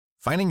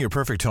Finding your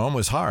perfect home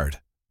was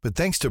hard, but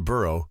thanks to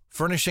Burrow,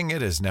 furnishing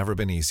it has never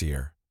been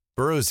easier.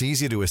 Burrow's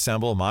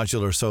easy-to-assemble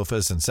modular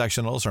sofas and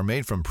sectionals are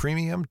made from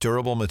premium,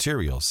 durable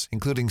materials,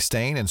 including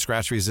stain and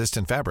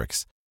scratch-resistant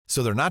fabrics.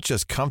 So they're not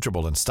just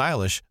comfortable and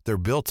stylish, they're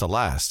built to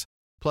last.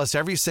 Plus,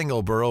 every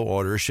single Burrow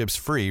order ships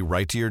free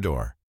right to your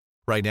door.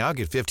 Right now,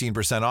 get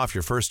 15% off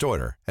your first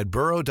order at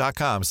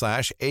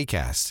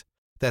burrow.com/ACAST.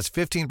 That's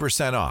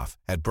 15% off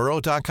at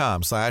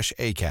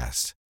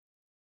burrow.com/ACAST.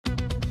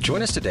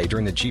 Join us today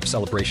during the Jeep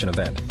Celebration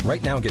event.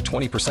 Right now, get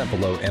 20%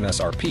 below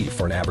MSRP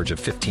for an average of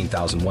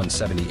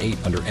 $15,178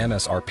 under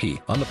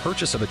MSRP on the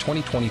purchase of a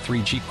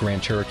 2023 Jeep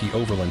Grand Cherokee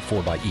Overland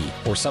 4xE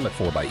or Summit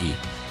 4xE.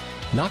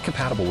 Not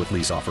compatible with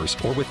lease offers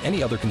or with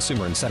any other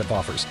consumer incentive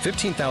offers.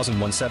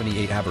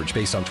 $15,178 average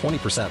based on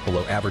 20%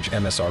 below average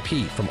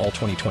MSRP from all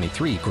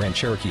 2023 Grand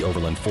Cherokee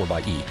Overland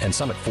 4xE and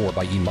Summit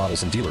 4xE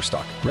models in dealer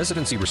stock.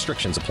 Residency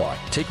restrictions apply.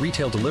 Take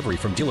retail delivery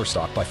from dealer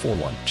stock by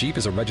 4/1. Jeep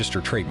is a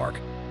registered trademark.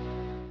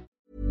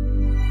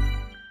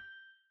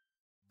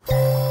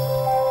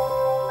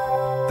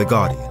 The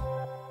Guardian.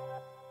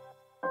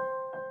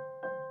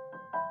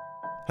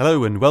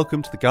 Hello and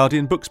welcome to the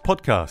Guardian Books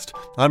podcast.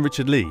 I'm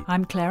Richard Lee.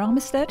 I'm Claire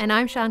Armistead. And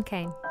I'm Sian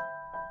Kane.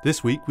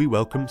 This week we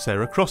welcome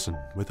Sarah Crossan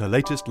with her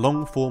latest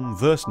long-form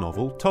verse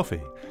novel,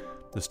 Toffee,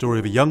 the story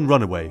of a young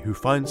runaway who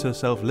finds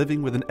herself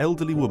living with an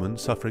elderly woman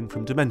suffering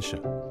from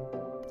dementia.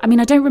 I mean,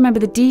 I don't remember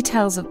the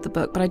details of the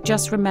book, but I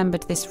just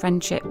remembered this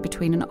friendship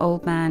between an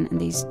old man and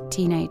these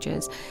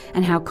teenagers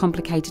and how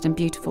complicated and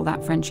beautiful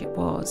that friendship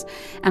was.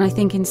 And I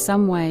think in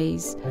some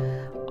ways,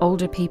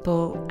 older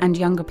people and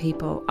younger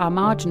people are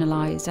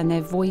marginalised and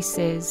their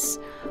voices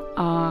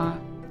are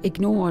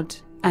ignored.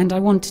 And I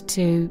wanted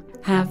to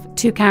have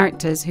two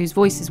characters whose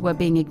voices were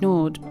being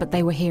ignored, but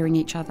they were hearing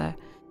each other.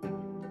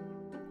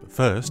 But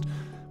first,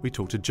 we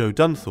talk to Joe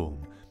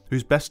Dunthorne,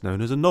 who's best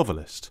known as a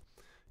novelist.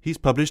 He's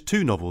published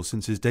 2 novels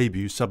since his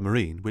debut,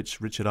 Submarine,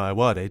 which Richard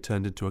Ayoade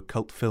turned into a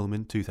cult film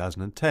in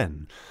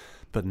 2010.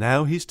 But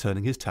now he's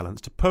turning his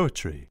talents to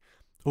poetry.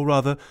 Or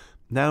rather,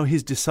 now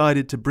he's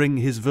decided to bring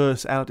his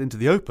verse out into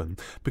the open,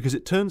 because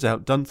it turns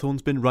out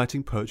Dunthorne's been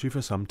writing poetry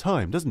for some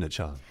time, doesn't it,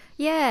 Sian?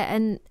 Yeah,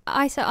 and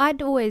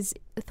I'd always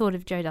thought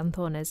of Joe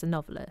Dunthorne as a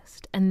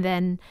novelist, and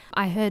then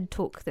I heard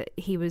talk that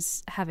he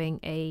was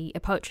having a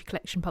poetry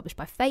collection published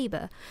by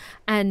Faber,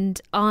 and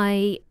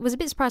I was a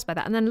bit surprised by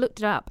that, and then looked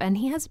it up, and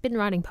he has been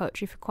writing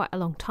poetry for quite a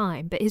long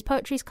time, but his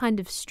poetry is kind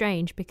of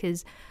strange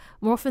because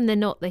more often than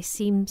not, they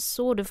seem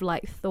sort of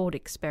like thought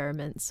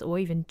experiments or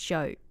even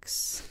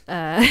jokes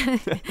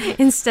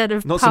instead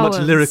of not poems.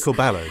 So much lyrical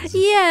ballads.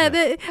 Yeah.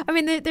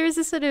 There is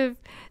a sort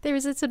of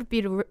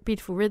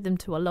beautiful rhythm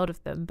to a lot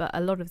of them, but a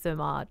lot of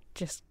them are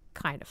just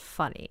kind of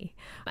funny.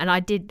 And I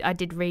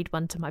did read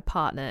one to my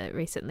partner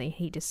recently.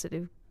 He just sort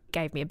of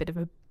gave me a bit of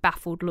a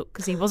baffled look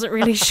because he wasn't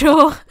really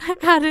sure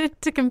how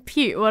to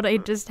compute what I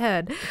just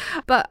heard.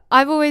 But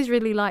I've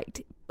really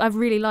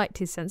liked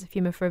his sense of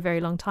humour for a very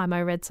long time.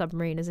 I read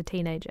Submarine as a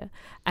teenager,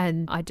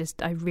 and I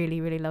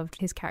really, really loved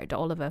his character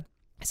Oliver.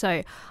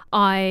 So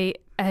I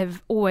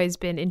have always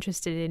been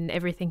interested in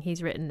everything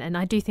he's written, and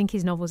I do think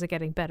his novels are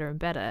getting better and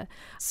better.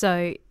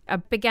 So I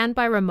began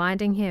by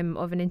reminding him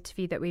of an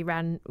interview that we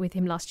ran with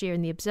him last year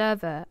in The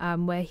Observer,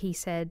 where he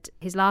said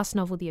his last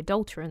novel, The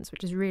Adulterants,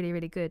 which is really,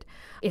 really good,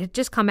 it had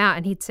just come out,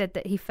 and he'd said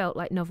that he felt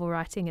like novel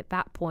writing at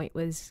that point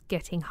was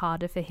getting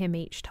harder for him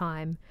each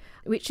time,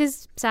 which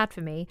is sad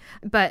for me.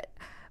 But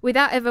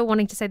without ever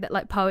wanting to say that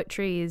like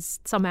poetry is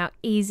somehow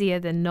easier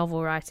than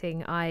novel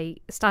writing, I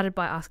started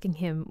by asking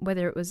him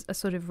whether it was a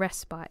sort of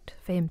respite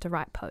for him to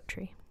write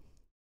poetry.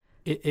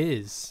 It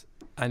is,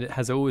 and it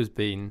has always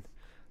been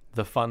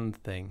the fun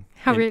thing.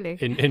 Really?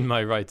 In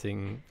my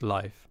writing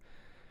life.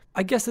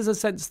 I guess there's a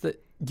sense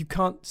that you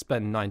can't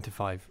spend 9 to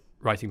 5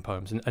 writing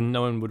poems, and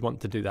no one would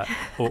want to do that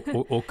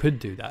or could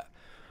do that.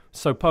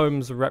 So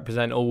poems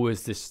represent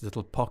always this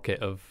little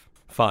pocket of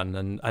fun,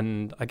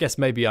 and I guess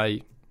maybe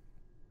I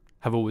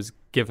have always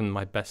given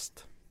my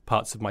best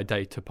parts of my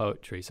day to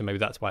poetry, so maybe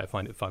that's why I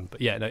find it fun. But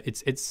yeah, no,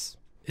 it's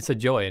a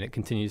joy, and it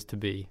continues to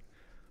be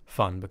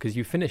fun because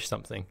you finish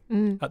something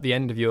at the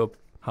end of your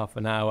half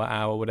an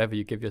hour, whatever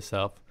you give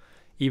yourself.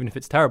 Even if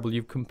it's terrible,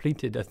 you've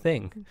completed a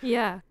thing.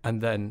 Yeah.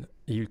 And then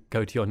you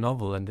go to your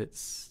novel, and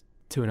it's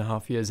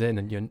 2.5 years in,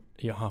 and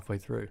you're halfway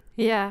through.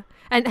 Yeah.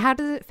 And how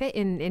does it fit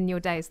in your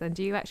days then?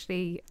 Do you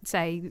actually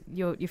say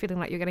you're feeling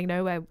like you're getting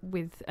nowhere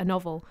with a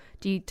novel?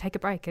 Do you take a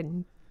break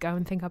and go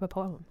and think up a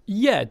poem?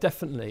 Yeah,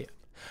 definitely.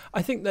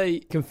 I think they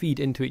can feed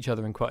into each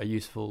other in quite a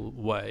useful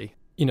way.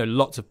 You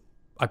know,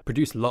 I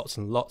produce lots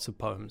and lots of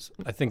poems.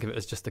 I think of it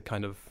as just a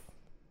kind of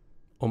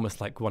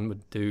almost like one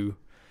would do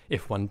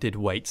if one did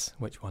weights,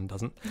 which one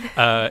doesn't.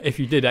 If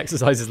you did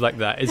exercises like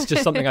that, it's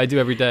just something I do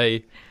every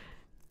day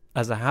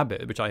as a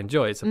habit, which I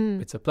enjoy.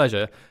 It's a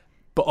pleasure.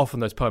 But often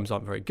those poems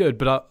aren't very good.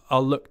 But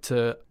I'll look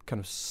to kind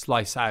of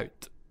slice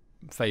out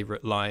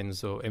favourite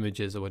lines or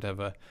images or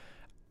whatever.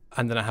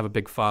 And then I have a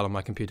big file on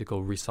my computer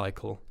called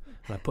Recycle,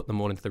 and I put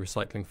them all into the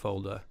recycling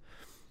folder.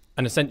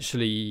 And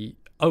essentially,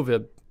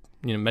 over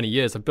many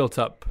years, I've built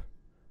up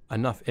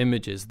enough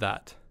images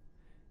that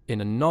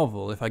in a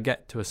novel, if I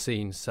get to a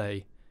scene,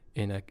 say,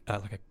 in like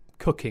a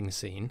cooking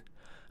scene,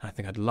 I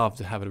think I'd love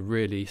to have a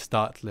really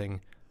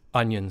startling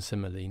onion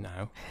simile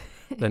now,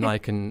 then I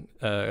can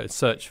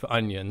search for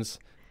onions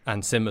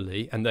and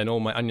simile, and then all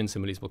my onion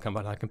similes will come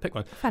out and I can pick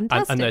one.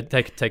 Fantastic. And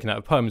they're taken out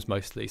of poems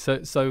mostly.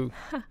 So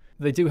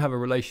they do have a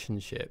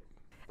relationship.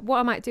 What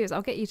I might do is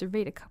I'll get you to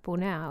read a couple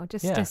now,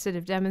 just to sort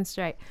of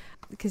demonstrate,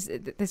 because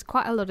there's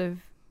quite a lot of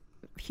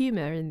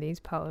humour in these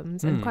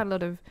poems and quite a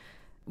lot of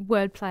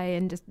wordplay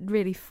and just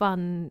really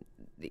fun.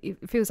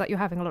 It feels like you're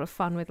having a lot of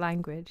fun with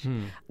language.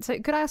 So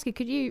could I ask you,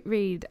 could you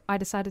read I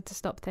Decided to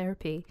Stop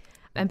Therapy?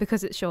 And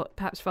because it's short,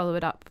 perhaps follow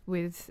it up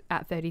with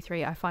At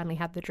 33, I Finally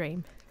Had the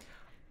Dream.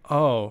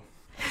 Oh,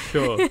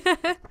 sure.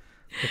 The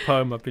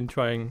poem I've been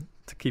trying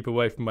to keep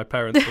away from my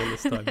parents all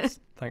this time.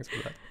 Thanks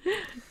for that.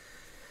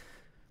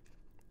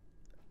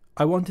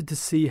 I wanted to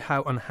see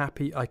how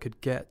unhappy I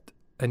could get,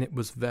 and it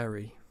was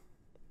very.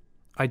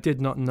 I did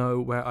not know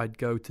where I'd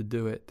go to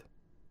do it,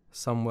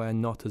 somewhere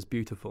not as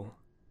beautiful.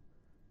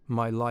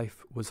 My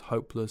life was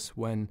hopeless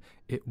when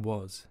it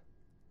was.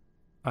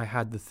 I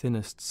had the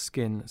thinnest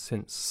skin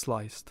since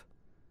sliced.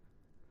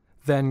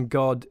 Then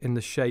God, in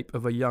the shape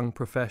of a young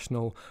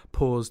professional,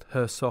 paused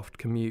her soft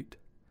commute,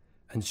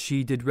 and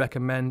she did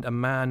recommend a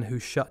man who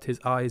shut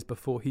his eyes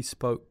before he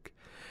spoke,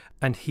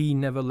 and he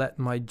never let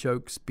my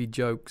jokes be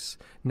jokes,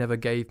 never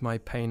gave my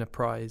pain a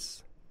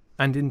prize.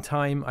 And in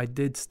time I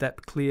did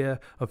step clear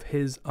of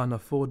his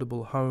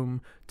unaffordable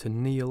home to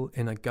kneel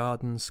in a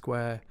garden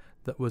square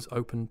that was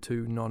open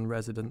to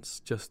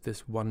non-residents just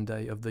this one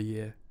day of the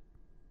year.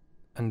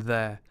 And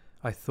there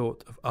I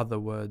thought of other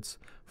words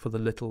for the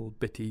little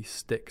bitty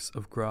sticks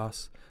of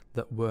grass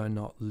that were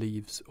not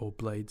leaves or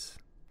blades.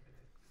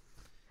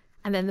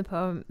 And then the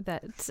poem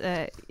that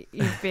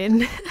you've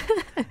been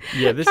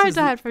this trying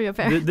to hide from your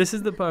parents. This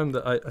is the poem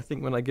that I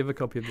think when I give a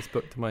copy of this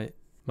book to my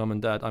mum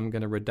and dad, I'm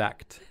going to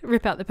redact.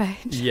 Rip out the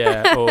page.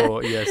 Yeah,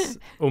 or yes.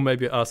 Or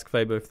maybe ask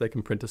Faber if they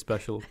can print a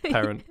special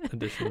parent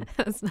edition.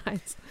 That's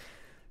nice.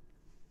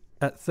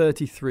 At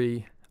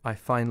 33, I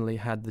finally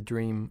had the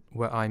dream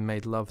where I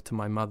made love to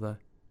my mother.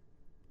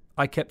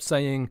 I kept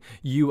saying,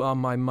 "You are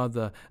my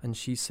mother," and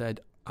she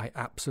said, "I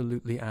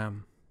absolutely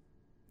am."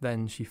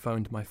 Then she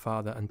phoned my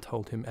father and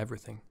told him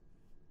everything.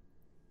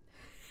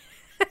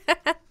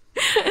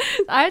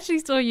 I actually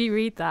saw you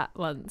read that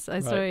once. I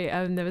saw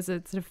there was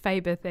a sort of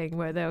Faber thing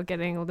where they were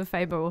getting all the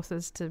Faber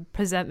authors to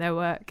present their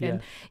work,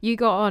 and you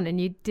got on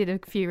and you did a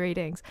few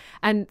readings,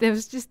 and there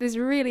was just this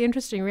really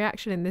interesting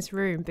reaction in this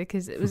room,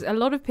 because it was a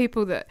lot of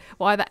people that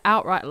were either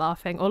outright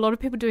laughing or a lot of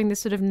people doing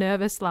this sort of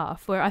nervous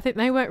laugh where I think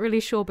they weren't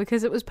really sure,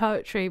 because it was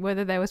poetry,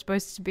 whether they were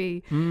supposed to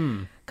be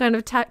kind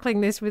of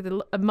tackling this with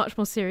a much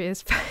more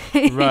serious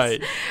face.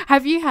 Right.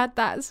 Have you had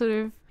that sort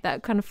of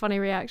that kind of funny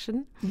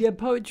reaction? Yeah,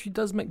 poetry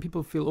does make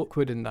people feel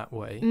awkward in that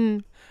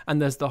way.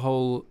 And there's the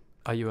whole,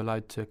 are you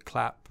allowed to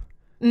clap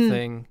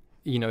thing?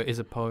 You know, is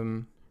a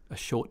poem a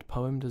short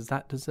poem? Does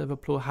that deserve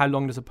applause? How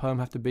long does a poem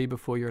have to be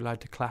before you're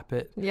allowed to clap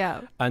it?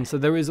 Yeah. And so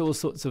there is all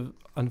sorts of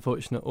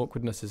unfortunate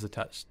awkwardnesses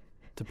attached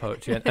to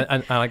poetry.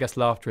 and I guess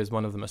laughter is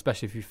one of them,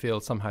 especially if you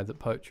feel somehow that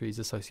poetry is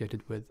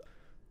associated with,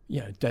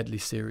 you know, deadly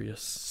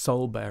serious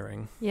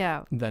soul-bearing.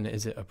 Yeah. Then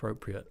is it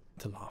appropriate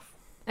to laugh?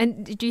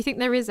 And do you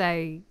think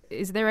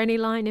is there any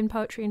line in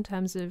poetry in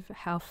terms of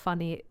how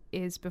funny it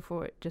is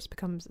before it just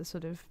becomes a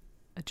sort of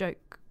a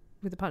joke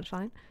with a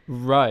punchline?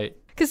 Right.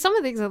 Because some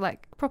of these are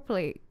like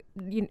properly,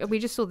 we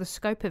just saw the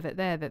scope of it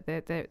there,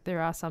 that there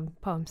are some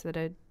poems that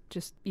are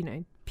just, you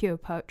know, pure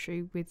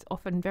poetry with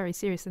often very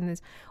serious, and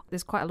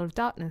there's quite a lot of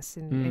darkness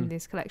in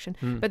this collection.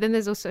 But then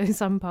there's also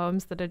some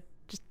poems that are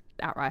just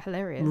outright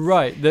hilarious.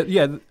 Right.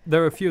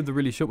 There are a few of the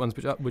really short ones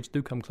which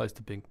do come close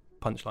to being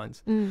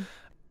punchlines.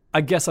 I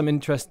guess I'm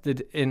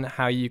interested in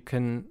how you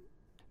can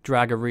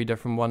drag a reader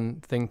from one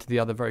thing to the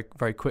other very,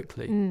 very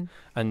quickly.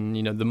 And,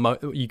 you know,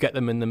 you get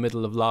them in the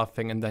middle of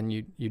laughing and then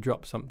you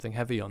drop something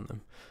heavy on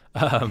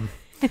them.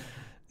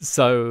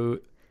 So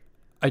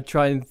I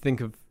try and think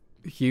of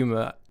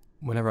humour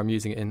whenever I'm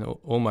using it in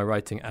all my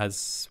writing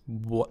as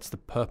what's the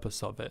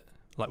purpose of it?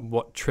 Like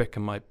what trick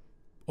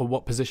or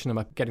what position am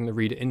I getting the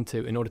reader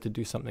into in order to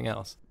do something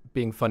else?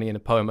 Being funny in a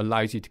poem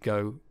allows you to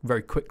go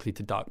very quickly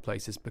to dark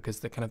places because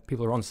the kind of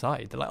people are on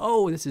side. They're like,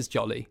 oh, this is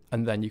jolly.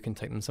 And then you can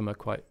take them somewhere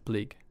quite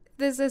bleak.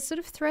 There's a sort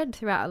of thread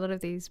throughout a lot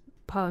of these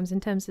poems in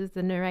terms of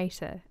the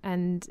narrator.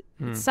 And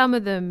some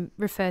of them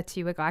refer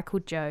to a guy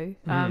called Joe.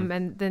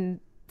 And then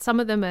some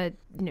of them are,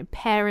 you know,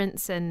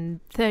 parents and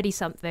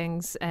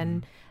 30-somethings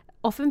and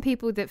often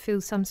people that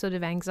feel some sort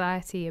of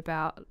anxiety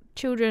about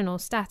children or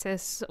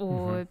status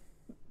or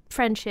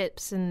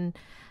friendships, and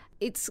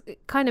it's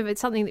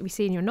something that we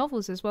see in your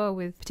novels as well,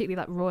 with particularly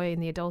like Roy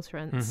and the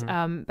Adulterants,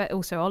 but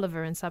also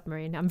Oliver and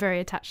Submarine. I'm very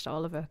attached to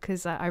Oliver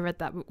because I read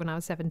that book when I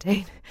was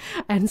 17,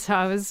 and so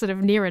I was sort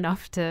of near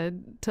enough to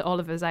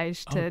Oliver's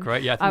age.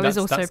 Great! Yeah, I was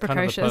also precocious.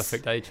 Kind of a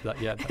perfect age for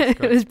that. Yeah, that's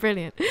great. It was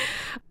brilliant.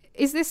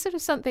 Is this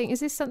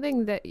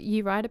something that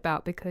you write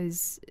about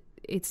because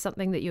it's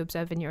something that you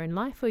observe in your own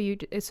life, or you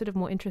are sort of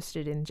more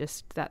interested in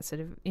just that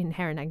sort of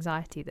inherent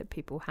anxiety that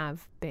people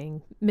have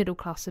being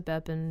middle-class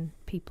suburban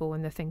people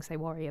and the things they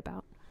worry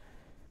about?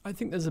 I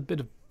think there's a bit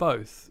of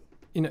both.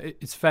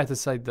 It's fair to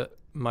say that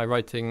my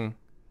writing,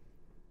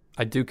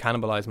 I do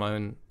cannibalize my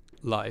own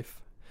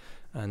life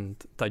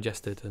and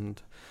digest it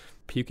and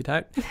puke it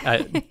out.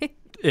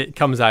 It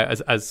comes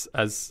out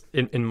as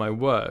in my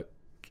work.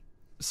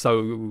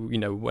 So,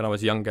 when I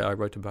was younger, I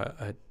wrote about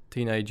a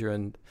teenager,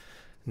 and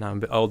now I'm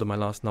a bit older. My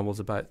last novel's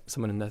about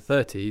someone in their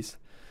 30s.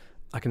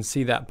 I can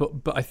see that,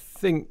 but I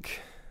think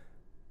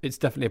it's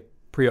definitely a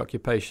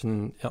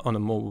preoccupation on a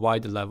more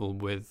wider level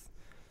with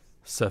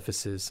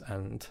surfaces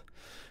and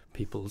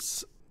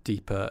people's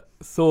deeper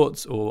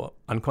thoughts or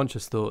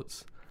unconscious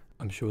thoughts.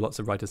 I'm sure lots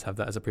of writers have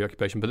that as a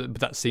preoccupation, but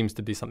that seems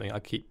to be something I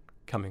keep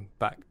coming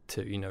back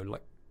to,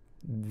 like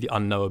the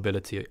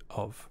unknowability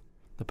of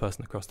the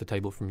person across the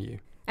table from you.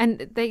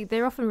 And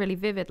they're often really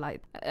vivid.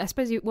 Like, I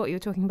suppose what you were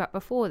talking about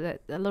before,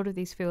 that a lot of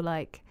these feel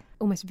like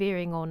almost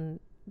veering on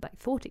like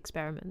thought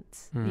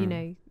experiments.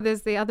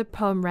 There's the other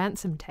poem,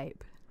 Ransom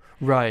Tape,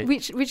 right,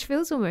 which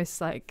feels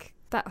almost like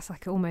that's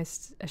like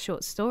almost a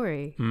short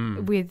story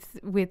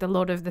with a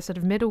lot of the sort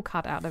of middle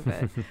cut out of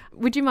it.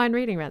 Would you mind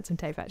reading Ransom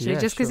Tape, actually? Yeah,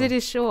 just because sure. it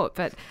is short,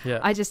 but yeah.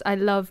 I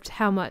loved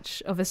how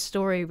much of a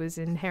story was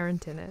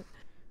inherent in it.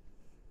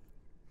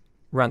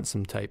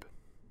 Ransom Tape.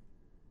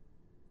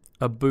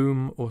 A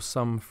boom or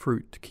some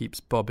fruit keeps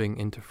bobbing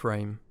into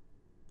frame.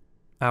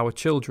 Our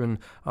children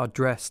are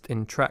dressed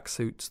in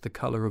tracksuits the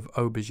colour of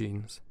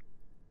aubergines.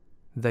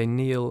 They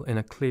kneel in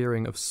a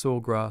clearing of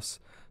sawgrass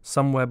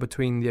somewhere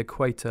between the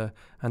equator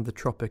and the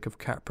Tropic of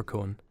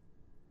Capricorn.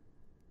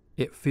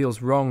 It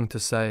feels wrong to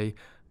say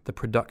the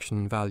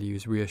production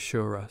values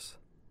reassure us.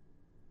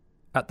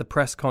 At the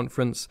press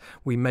conference,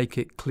 we make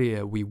it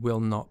clear we will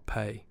not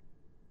pay.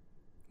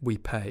 We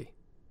pay,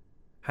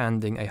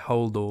 handing a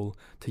hold-all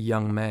to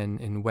young men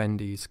in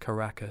Wendy's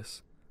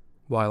Caracas,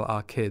 while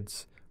our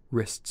kids,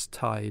 wrists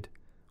tied,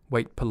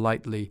 wait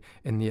politely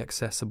in the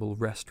accessible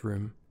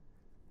restroom.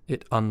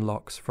 It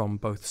unlocks from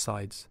both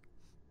sides.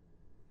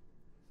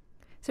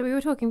 So we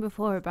were talking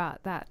before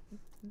about that,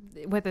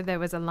 whether there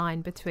was a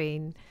line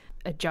between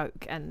a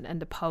joke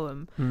and a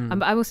poem.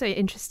 But I'm also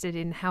interested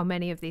in how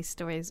many of these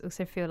stories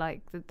also feel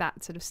like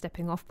that sort of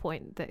stepping off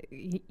point that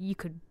you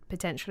could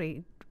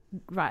potentially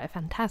write a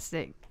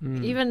fantastic,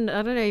 even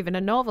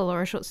a novel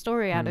or a short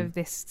story out of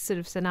this sort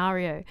of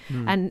scenario.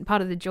 And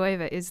part of the joy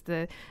of it is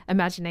the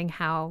imagining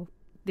how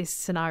this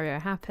scenario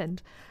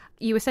happened.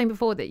 You were saying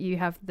before that you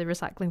have the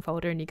recycling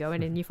folder and you go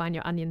in and you find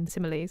your onion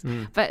similes.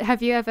 But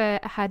have you ever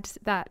had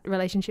that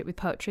relationship with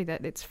poetry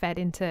that it's fed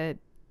into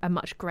a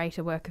much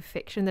greater work of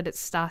fiction, that it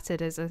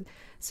started as a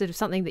sort of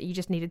something that you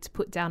just needed to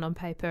put down on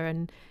paper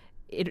and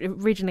it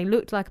originally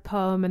looked like a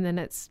poem and then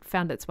it's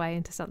found its way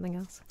into something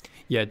else?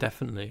 Yeah,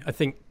 definitely. I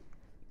think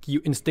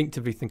you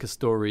instinctively think a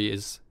story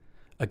is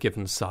a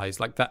given size.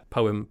 Like that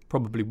poem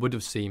probably would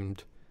have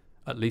seemed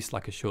at least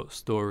like a short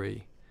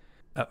story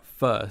at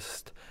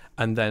first.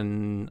 And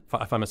then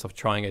I find myself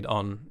trying it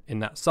on in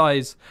that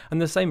size.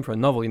 And the same for a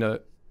novel,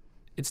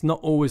 it's not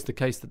always the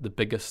case that the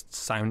biggest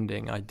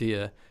sounding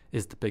idea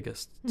is the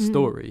biggest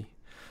story.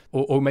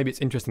 Or maybe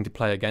it's interesting to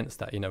play against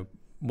that,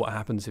 what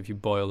happens if you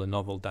boil a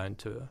novel down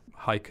to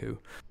a haiku.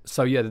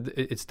 So yeah,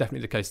 it's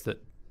definitely the case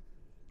that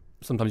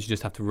sometimes you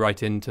just have to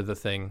write into the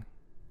thing,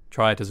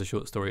 try it as a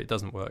short story, it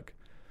doesn't work.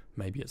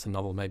 Maybe it's a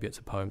novel, maybe it's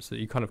a poem. So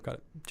you kind of got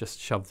to just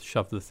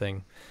shove the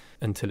thing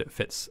until it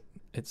fits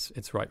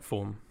its right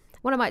form.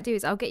 What I might do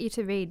is I'll get you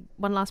to read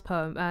one last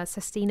poem,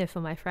 Sestina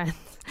for My Friends.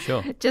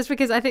 Sure. Just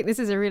because I think this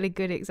is a really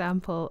good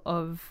example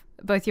of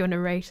both your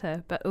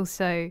narrator, but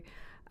also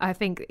I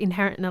think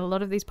inherent in a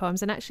lot of these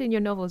poems, and actually in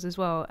your novels as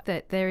well,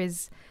 that there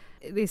is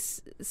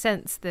this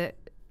sense that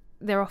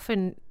they're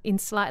often in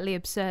slightly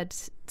absurd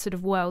sort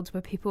of worlds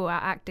where people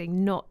are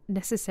acting not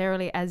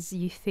necessarily as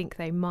you think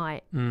they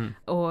might,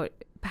 or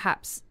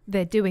perhaps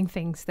they're doing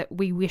things that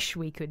we wish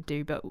we could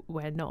do, but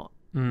we're not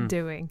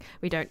doing.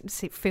 We don't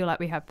feel like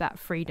we have that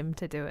freedom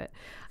to do it.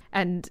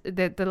 And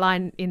the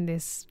line in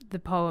the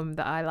poem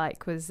that I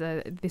like was,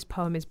 this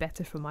poem is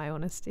better for my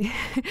honesty.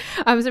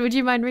 So would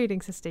you mind reading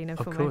Sestina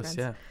for my friends? Of course,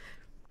 yeah.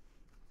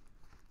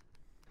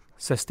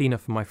 Sestina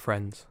for my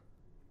friends.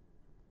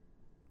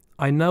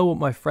 I know what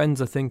my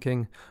friends are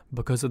thinking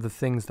because of the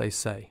things they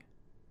say.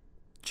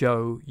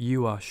 Joe,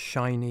 you are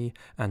shiny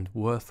and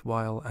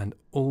worthwhile and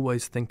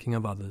always thinking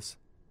of others.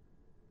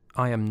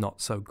 I am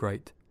not so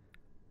great.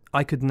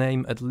 I could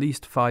name at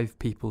least 5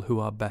 people who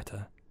are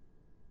better.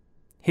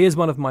 Here's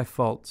one of my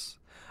faults.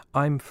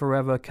 I'm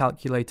forever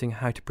calculating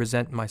how to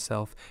present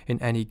myself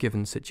in any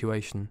given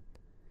situation.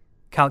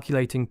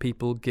 Calculating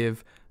people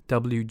give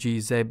W.G.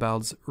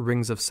 Sebald's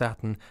Rings of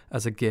Saturn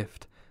as a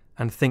gift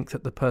and think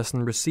that the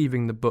person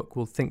receiving the book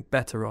will think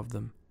better of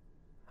them.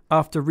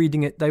 After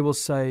reading it, they will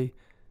say,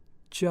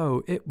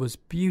 Joe, it was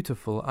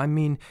beautiful. I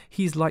mean,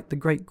 he's like the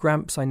great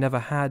Gramps I never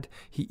had.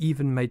 He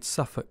even made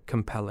Suffolk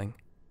compelling.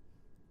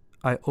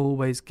 I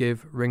always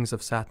give Rings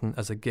of Saturn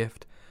as a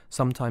gift,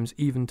 sometimes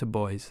even to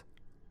boys.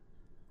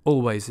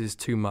 Always is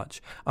too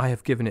much. I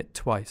have given it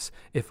twice,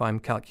 if I'm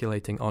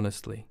calculating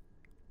honestly.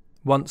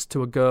 Once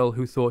to a girl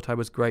who thought I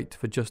was great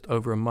for just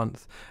over a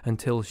month,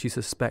 until she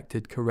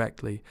suspected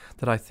correctly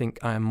that I think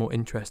I am more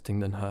interesting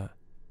than her.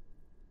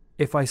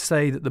 If I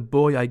say that the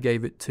boy I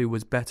gave it to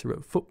was better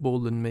at football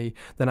than me,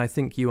 then I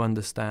think you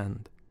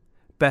understand.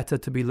 Better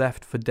to be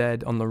left for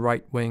dead on the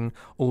right wing,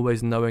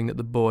 always knowing that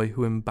the boy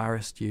who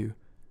embarrassed you,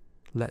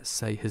 let's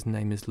say his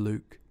name is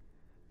Luke,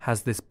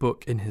 has this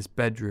book in his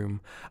bedroom.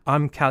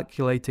 I'm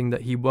calculating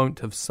that he won't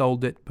have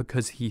sold it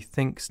because he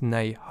thinks,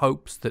 nay,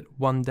 hopes that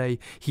one day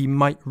he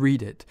might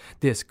read it,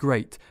 this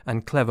great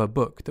and clever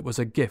book that was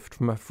a gift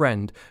from a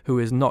friend who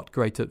is not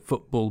great at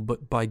football,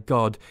 but by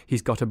God,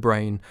 he's got a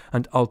brain,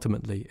 and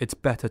ultimately it's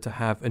better to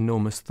have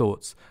enormous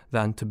thoughts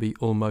than to be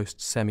almost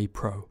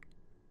semi-pro.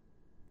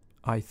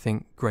 I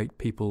think great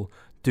people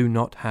do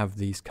not have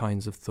these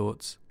kinds of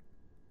thoughts.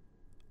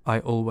 I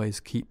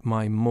always keep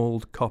my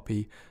mauled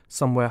copy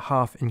somewhere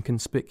half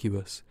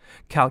inconspicuous,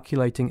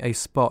 calculating a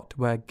spot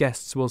where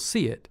guests will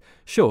see it,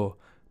 sure,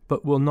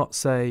 but will not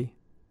say,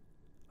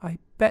 I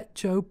bet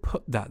Joe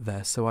put that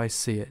there so I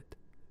see it.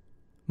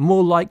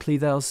 More likely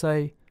they'll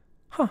say,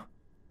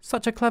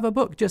 such a clever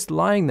book just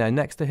lying there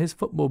next to his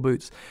football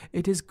boots.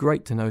 It is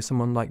great to know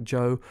someone like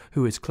Joe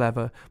who is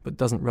clever but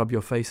doesn't rub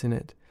your face in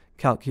it.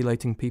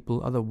 Calculating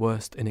people are the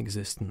worst in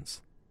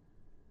existence.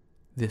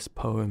 This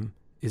poem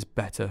is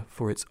better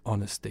for its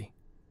honesty.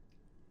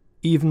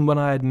 Even when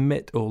I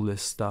admit all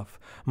this stuff,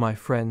 my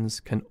friends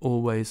can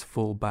always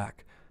fall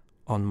back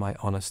on my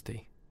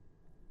honesty.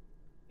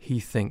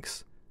 He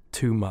thinks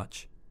too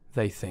much,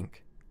 they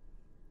think.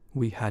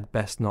 We had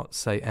best not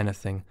say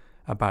anything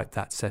about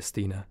that,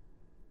 Sestina.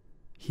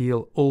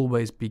 He'll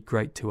always be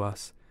great to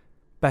us,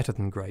 better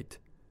than great,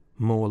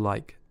 more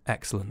like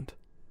excellent.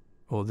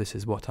 Or this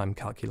is what I'm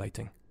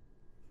calculating.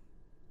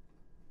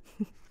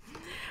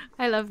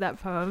 I love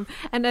that poem.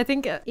 And I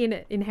think in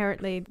it,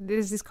 inherently,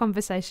 there's this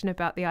conversation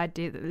about the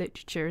idea that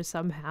literature is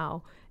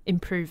somehow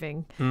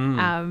improving.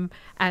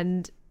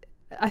 And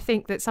I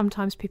think that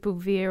sometimes people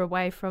veer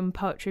away from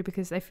poetry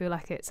because they feel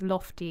like it's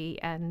lofty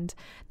and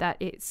that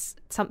it's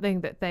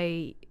something that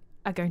they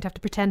are going to have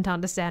to pretend to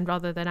understand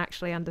rather than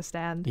actually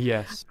understand.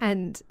 Yes.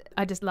 And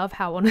I just love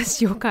how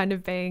honest you're kind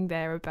of being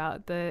there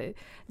about the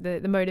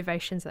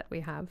motivations that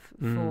we have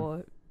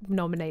for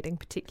nominating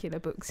particular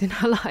books in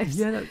our lives.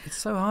 Yeah, it's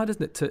so hard,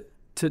 isn't it,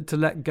 to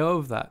let go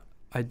of that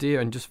idea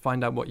and just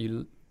find out what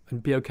you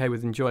and be okay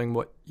with enjoying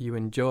what you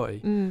enjoy.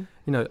 You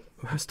know,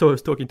 I was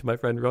talking to my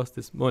friend Ross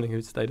this morning,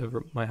 who stayed over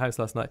at my house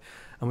last night,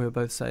 and we were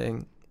both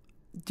saying,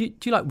 "Do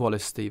you like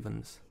Wallace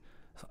Stevens?"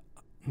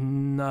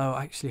 No,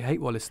 I actually hate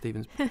Wallace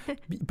Stevens.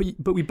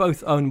 but we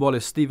both own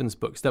Wallace Stevens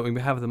books, don't we?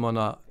 We have them on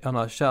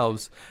our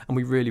shelves, and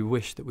we really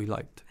wish that we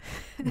liked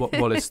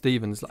Wallace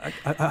Stevens. Like,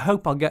 I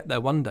hope I'll get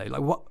there one day.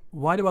 Like,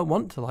 why do I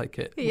want to like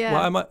it?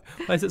 Yeah.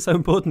 Why is it so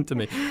important to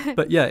me?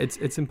 But yeah,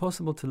 it's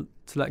impossible to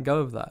let go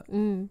of that.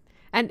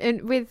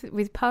 And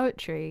with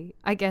poetry,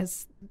 I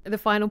guess the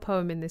final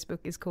poem in this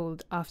book is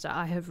called After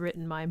I Have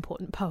Written My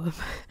Important Poem.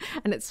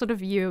 And it's sort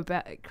of you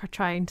about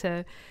trying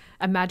to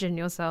imagine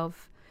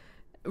yourself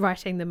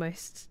writing the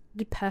most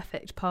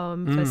perfect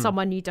poem for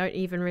someone you don't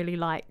even really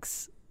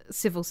like's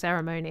civil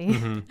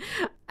ceremony.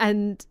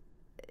 And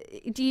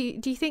do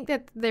you think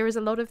that there is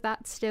a lot of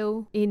that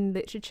still in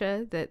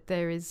literature, that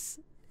there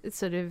is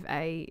sort of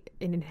an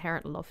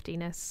inherent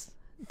loftiness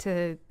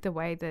to the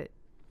way that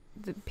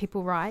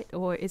people write,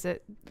 or is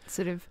it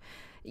sort of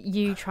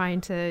you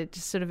trying to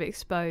just sort of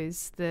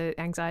expose the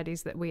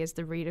anxieties that we as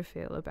the reader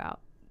feel about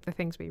the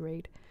things we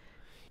read?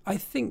 I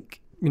think,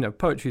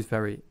 poetry is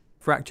very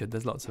fractured.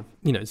 There's lots of,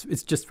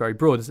 it's just very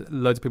broad. There's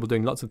loads of people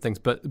doing lots of things,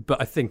 but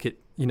I think it,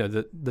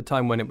 the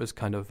time when it was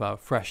kind of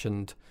fresh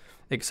and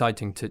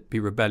exciting to be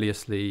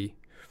rebelliously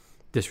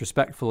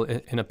disrespectful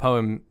in a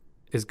poem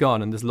is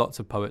gone, and there's lots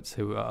of poets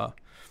who are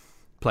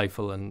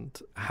playful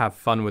and have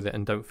fun with it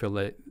and don't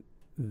feel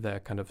they're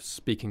kind of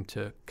speaking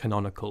to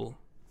canonical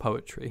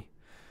poetry.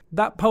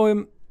 That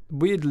poem,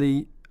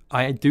 weirdly,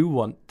 I do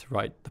want to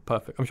write the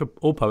perfect. I'm sure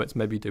all poets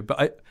maybe do,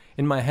 but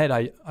in my head,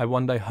 I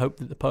one day hope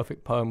that the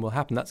perfect poem will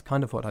happen. That's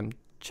kind of what I'm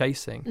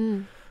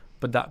chasing.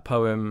 But that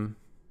poem,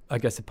 I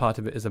guess a part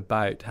of it is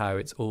about how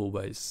it's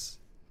always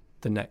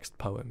the next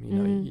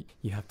poem.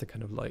 You have to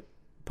kind of like,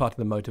 part of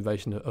the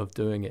motivation of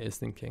doing it is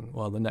thinking,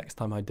 well, the next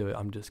time I do it,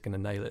 I'm just going to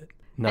nail it,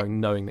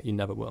 knowing that you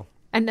never will.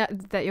 And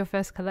that your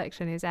first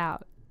collection is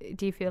out.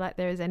 Do you feel like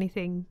there is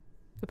anything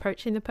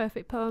approaching the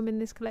perfect poem in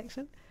this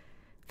collection?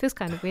 Feels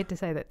kind of weird to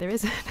say that there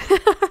isn't.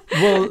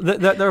 Well,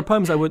 there are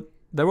poems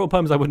they're all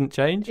poems I wouldn't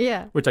change.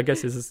 Yeah. Which I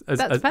guess is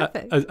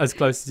as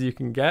close as you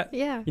can get.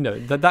 Yeah.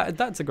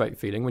 That's a great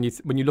feeling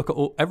when you look at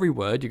every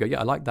word, you go,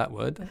 yeah, I like that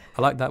word.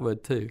 I like that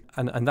word too.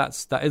 And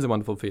that is a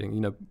wonderful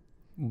feeling.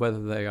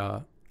 Whether they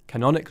are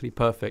canonically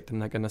perfect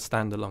and they're going to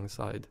stand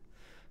alongside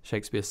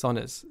Shakespeare's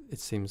sonnets, it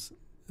seems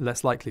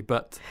less likely,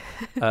 but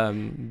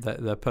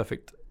they're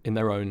perfect in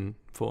their own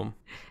form.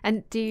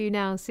 And do you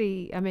now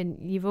see,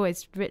 you've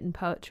always written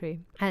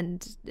poetry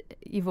and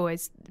you've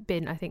always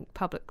been, I think,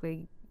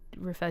 publicly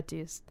referred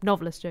to as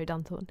novelist Jo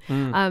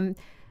Dunthorne.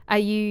 Are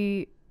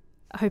you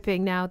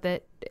hoping now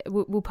that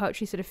will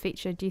poetry sort of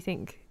feature, do you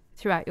think,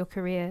 throughout your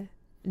career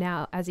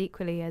now as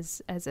equally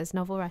as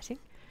novel writing?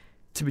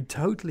 To be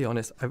totally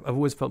honest, I've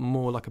always felt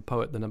more like a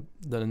poet than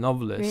a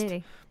novelist.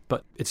 Really?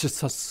 But it's just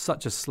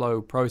such a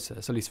slow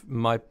process. At least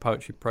my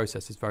poetry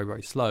process is very,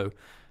 very slow,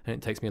 and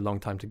it takes me a long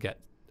time to get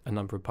a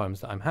number of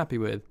poems that I'm happy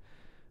with.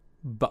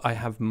 But I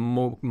have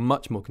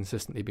much more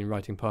consistently been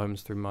writing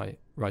poems through my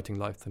writing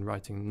life than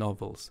writing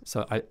novels.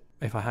 So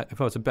if I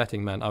was a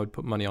betting man, I would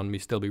put money on me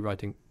still be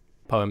writing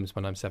poems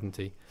when I'm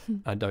 70.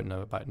 I don't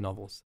know about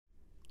novels.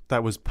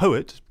 That was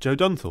poet Jo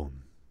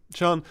Dunthorne.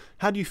 Sian,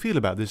 how do you feel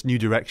about this new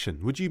direction?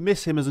 Would you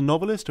miss him as a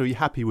novelist, or are you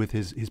happy with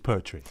his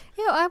poetry?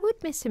 Yeah, I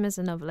would miss him as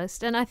a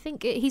novelist. And I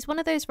think he's one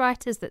of those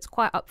writers that's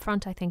quite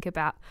upfront, I think,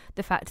 about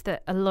the fact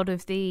that a lot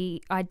of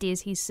the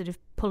ideas he's sort of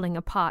pulling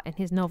apart in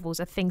his novels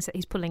are things that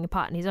he's pulling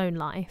apart in his own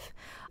life.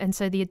 And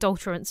so The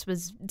Adulterants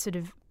was sort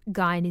of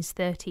guy in his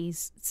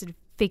 30s sort of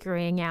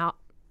figuring out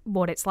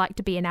what it's like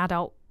to be an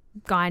adult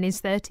guy in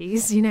his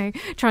 30s, you know,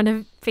 trying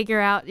to figure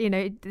out, you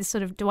know, this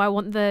sort of, do I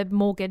want the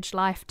mortgage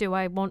life? Do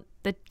I want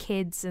the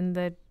kids and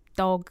the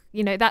dog?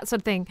 You know, that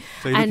sort of thing.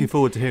 So you're looking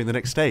forward to hearing the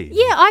next stage?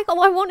 Yeah, I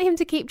want him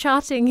to keep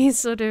charting his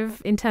sort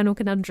of internal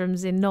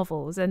conundrums in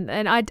novels. And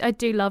I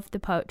do love the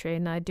poetry,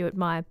 and I do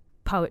admire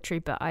poetry,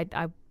 but I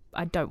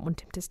don't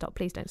want him to stop.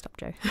 Please don't stop,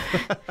 Jo.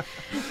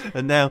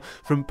 And now,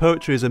 from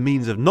poetry as a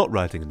means of not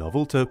writing a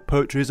novel to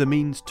poetry as a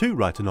means to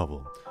write a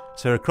novel.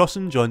 Sarah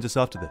Crossan joins us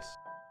after this.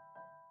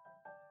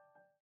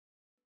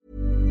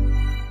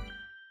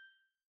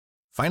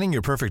 Finding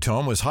your perfect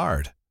home was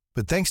hard,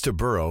 but thanks to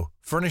Burrow,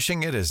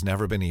 furnishing it has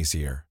never been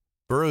easier.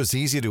 Burrow's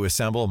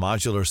easy-to-assemble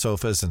modular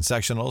sofas and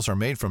sectionals are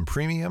made from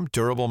premium,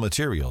 durable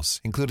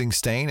materials, including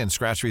stain and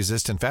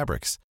scratch-resistant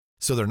fabrics.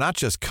 So they're not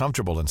just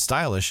comfortable and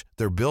stylish,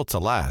 they're built to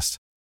last.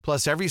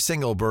 Plus, every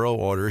single Burrow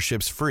order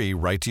ships free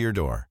right to your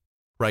door.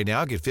 Right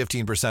now, get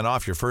 15%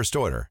 off your first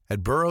order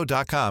at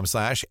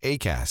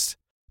burrow.com/ACAST.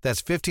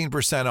 That's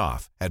 15%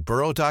 off at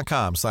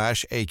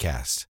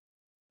burrow.com/ACAST.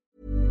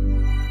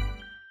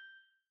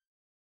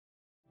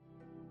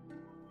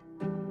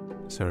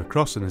 Sarah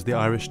Crossan is the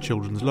Irish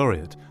Children's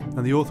Laureate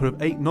and the author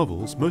of 8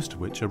 novels, most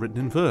of which are written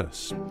in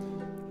verse.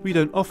 We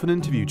don't often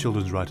interview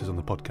children's writers on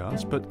the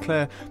podcast, but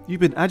Claire, you've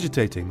been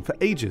agitating for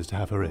ages to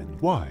have her in.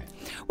 Why?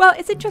 Well,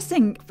 it's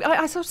interesting.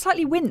 I sort of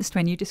slightly winced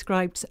when you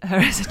described her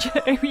as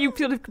you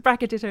sort of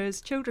bracketed her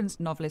as children's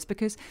novelist,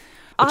 because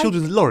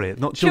children's laureate,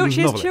 not children's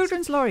novelist. She is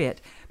children's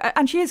laureate,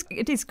 and she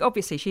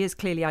is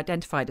clearly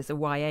identified as a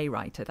YA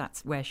writer.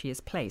 That's where she is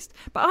placed.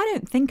 But I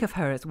don't think of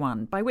her as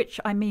one, by which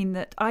I mean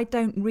that I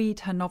don't read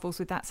her novels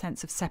with that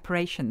sense of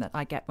separation that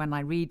I get when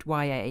I read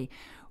YA,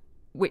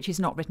 which is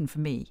not written for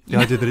me. The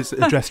idea that it's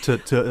addressed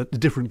to a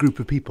different group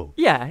of people.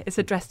 Yeah, it's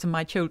addressed to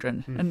my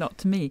children and not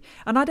to me.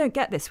 And I don't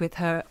get this with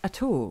her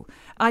at all.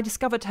 I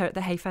discovered her at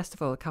the Hay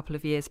Festival a couple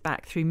of years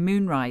back through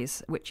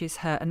Moonrise, which is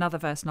her another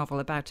verse novel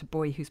about a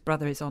boy whose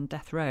brother is on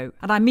death row.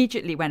 And I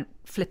immediately went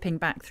flipping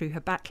back through her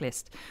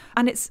backlist.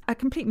 And it's a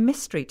complete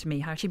mystery to me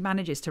how she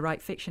manages to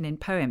write fiction in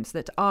poems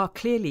that are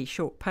clearly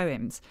short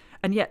poems,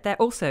 and yet they're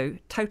also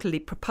totally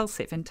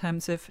propulsive in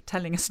terms of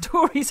telling a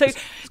story. So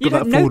you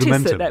don't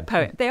notice that they're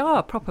poems. They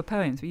are proper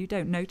poems, but you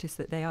don't notice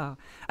that they are.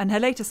 And her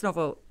latest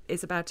novel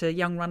is about a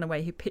young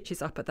runaway who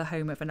pitches up at the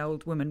home of an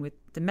old woman with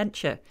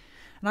dementia.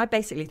 And I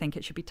basically think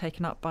it should be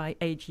taken up by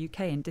Age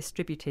UK and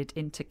distributed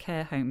into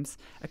care homes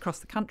across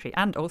the country,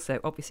 and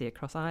also obviously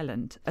across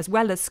Ireland, as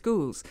well as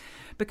schools,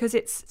 because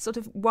it's sort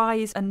of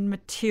wise and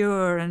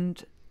mature,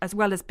 and as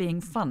well as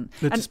being fun.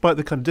 Despite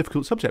the kind of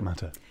difficult subject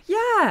matter. Yeah.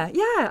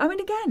 I mean,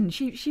 again,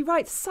 she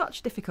writes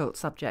such difficult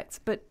subjects,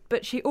 but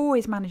she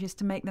always manages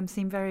to make them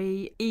seem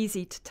very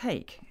easy to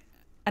take.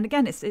 And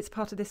again, it's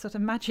part of this sort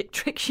of magic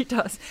trick she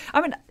does.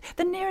 I mean,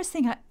 the nearest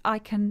thing I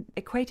can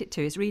equate it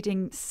to is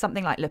reading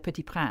something like Le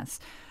Petit Prince,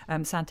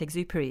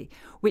 Saint-Exupéry,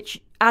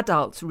 which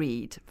adults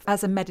read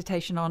as a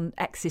meditation on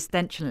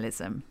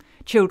existentialism.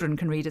 Children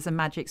can read as a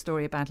magic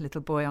story about a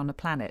little boy on a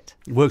planet.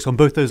 It works on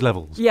both those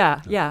levels.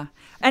 Yeah.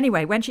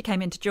 Anyway, when she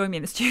came in to join me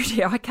in the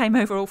studio, I came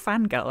over all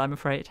fangirl, I'm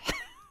afraid.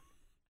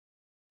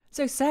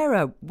 So,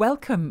 Sarah,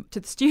 welcome to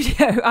the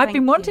studio. I've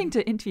been wanting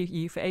to interview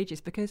you for ages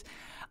because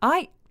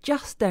I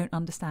just don't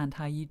understand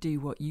how you do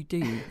what you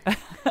do.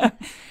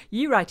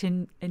 You write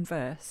in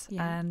verse,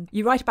 and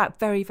you write about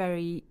very,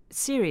 very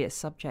serious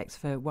subjects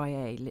for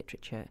YA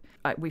literature.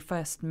 We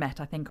first met,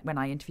 I think, when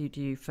I interviewed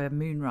you for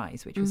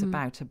Moonrise, which was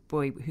about a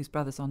boy whose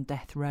brother's on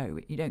death row.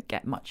 You don't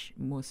get much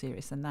more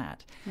serious than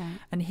that. Right.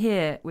 And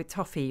here with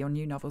Toffee, your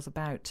new novel's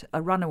about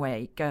a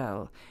runaway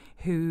girl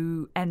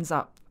who ends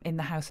up in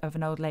the house of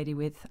an old lady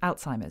with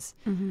Alzheimer's.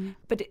 Mm-hmm.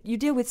 But you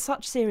deal with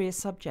such serious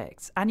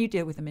subjects, and you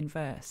deal with them in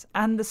verse.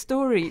 And the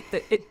story,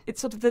 it's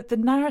sort of the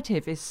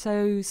narrative is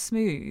so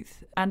smooth,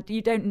 and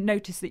you don't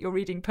notice that you're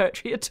reading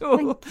poetry at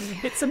all.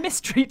 It's a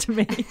mystery to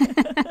me.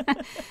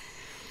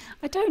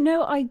 I don't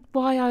know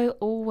why I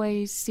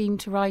always seem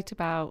to write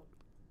about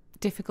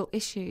difficult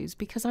issues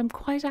because I'm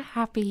quite a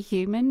happy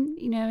human,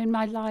 in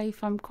my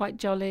life. I'm quite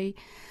jolly.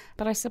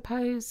 But I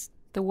suppose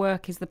the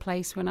work is the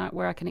place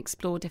where I can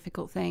explore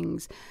difficult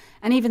things.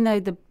 And even though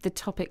the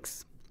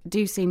topics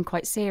do seem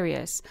quite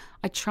serious,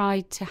 I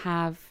try to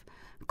have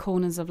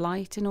corners of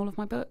light in all of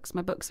my books.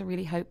 My books are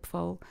really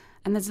hopeful.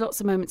 And there's lots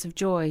of moments of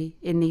joy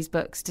in these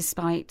books,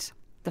 despite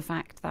the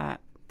fact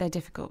that they're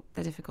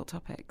difficult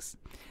topics.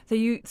 So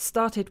you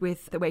started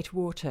with The Way to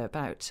Water,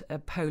 about a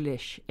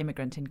Polish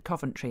immigrant in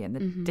Coventry and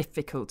the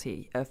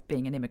difficulty of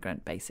being an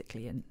immigrant,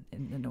 basically, in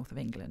the north of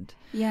England.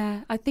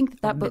 Yeah, I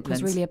think that book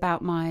was Midlands. really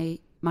about my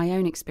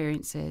own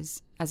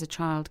experiences as a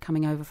child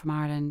coming over from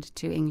Ireland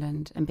to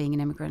England and being an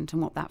immigrant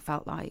and what that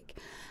felt like.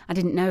 I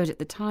didn't know it at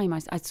the time. I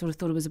sort of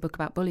thought it was a book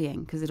about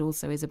bullying, because it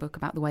also is a book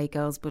about the way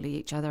girls bully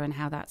each other and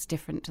how that's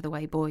different to the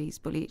way boys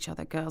bully each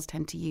other. Girls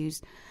tend to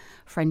use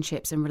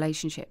friendships and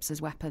relationships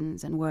as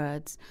weapons and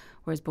words,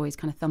 whereas boys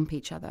kind of thump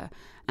each other.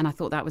 And I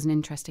thought that was an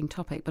interesting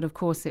topic. But of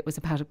course, it was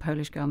about a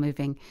Polish girl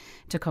moving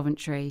to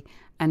Coventry.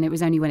 And it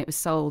was only when it was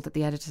sold that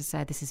the editor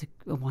said, this is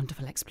a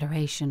wonderful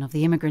exploration of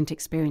the immigrant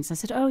experience. I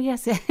said, oh,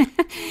 yes,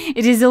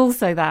 it is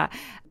also that.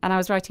 And I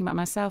was writing about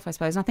myself, I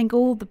suppose. And I think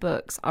all the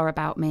books are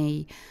about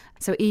me.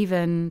 So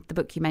even the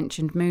book you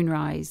mentioned,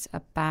 Moonrise,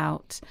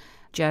 about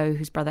Joe,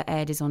 whose brother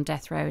Ed is on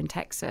death row in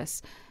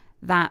Texas,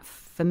 that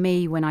for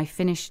me, when I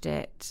finished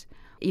it,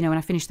 when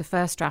I finished the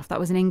first draft, that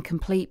was an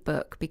incomplete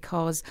book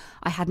because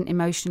I hadn't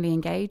emotionally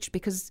engaged.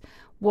 Because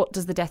what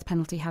does the death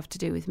penalty have to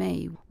do with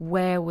me?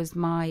 Where was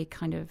my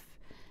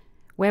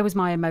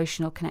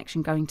emotional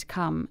connection going to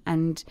come?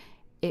 And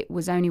it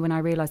was only when I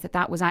realised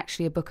that was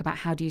actually a book about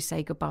how do you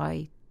say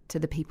goodbye to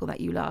the people that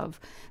you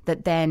love,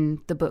 that then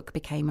the book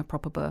became a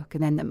proper book,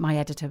 and then that my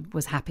editor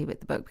was happy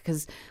with the book.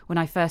 Because when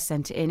I first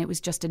sent it in, it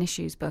was just an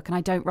issues book, and I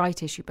don't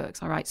write issue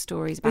books. I write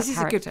stories about characters.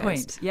 This is a good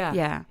point.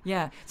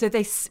 Yeah. So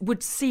they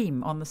would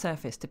seem on the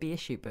surface to be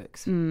issue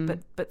books,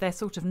 but they're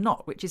sort of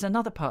not, which is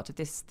another part of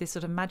this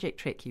sort of magic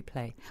trick you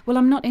play. Well,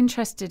 I'm not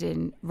interested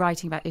in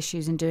writing about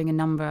issues and doing a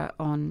number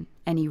on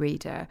any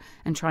reader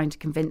and trying to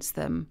convince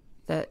them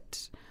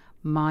that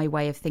my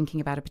way of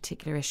thinking about a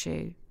particular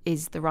issue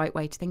is the right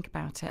way to think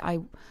about it.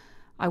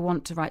 I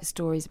want to write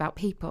stories about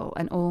people,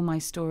 and all my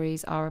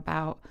stories are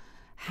about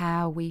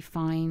how we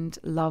find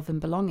love and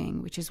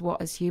belonging, which is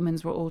what as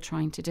humans we're all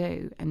trying to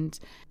do. And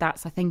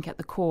that's, I think, at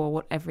the core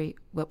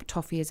what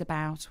Toffee is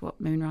about,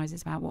 what Moonrise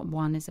is about, what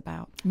One is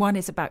about. One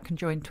is about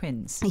conjoined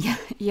twins.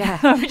 Yeah.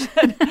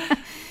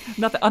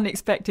 Another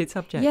unexpected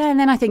subject. Yeah, and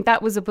then I think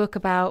that was a book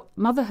about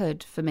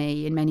motherhood for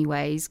me in many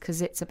ways,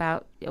 because it's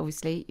about,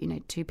 obviously,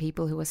 two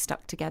people who are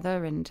stuck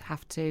together and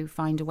have to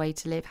find a way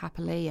to live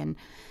happily,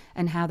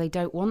 and how they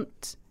don't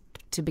want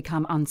to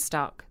become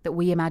unstuck, that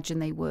we imagine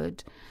they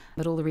would.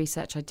 But all the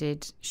research I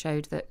did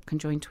showed that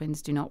conjoined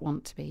twins do not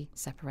want to be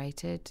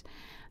separated.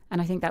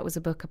 And I think that was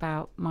a book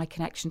about my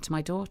connection to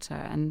my daughter,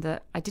 and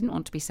that I didn't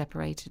want to be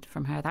separated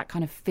from her. That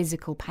kind of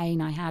physical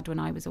pain I had when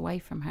I was away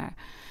from her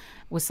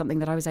was something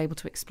that I was able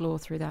to explore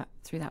through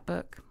that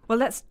book. Well,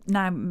 let's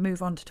now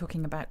move on to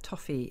talking about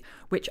Toffee,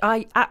 which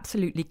I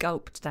absolutely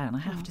gulped down, I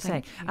have to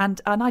say.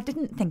 And I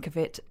didn't think of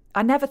it.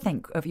 I never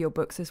think of your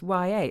books as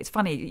YA. It's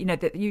funny,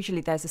 that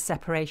usually there's a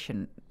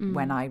separation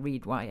when I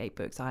read YA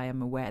books. I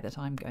am aware that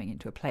I'm going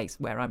into a place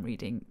where I'm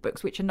reading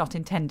books which are not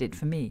intended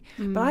for me.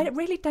 But I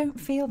really don't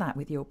feel that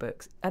with your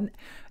books. And,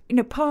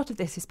 part of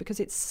this is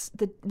because it's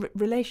the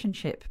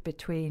relationship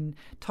between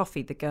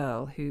Toffee, the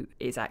girl, who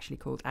is actually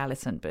called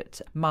Alison, but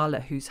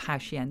Marla, whose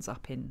house she ends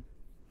up in,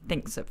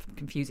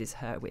 confuses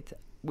her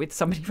with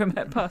somebody from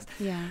her past.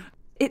 Yeah.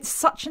 It's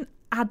such an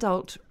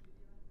adult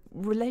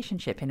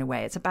relationship in a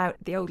way. It's about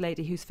the old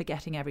lady who's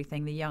forgetting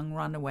everything, the young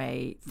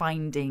runaway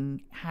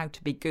finding how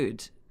to be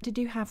good. Did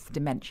you have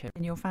dementia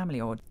in your family?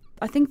 Or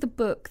I think the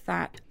book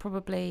that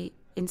probably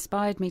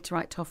inspired me to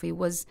write Toffee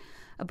was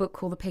a book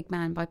called The Pig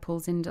Man by Paul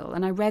Zindel.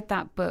 And I read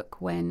that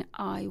book when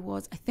I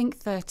was,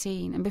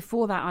 13. And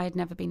before that, I had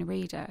never been a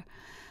reader.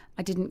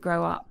 I didn't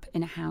grow up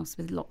in a house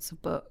with lots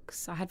of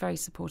books. I had very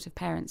supportive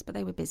parents, but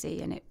they were busy,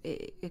 and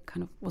it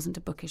kind of wasn't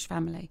a bookish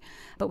family.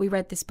 But we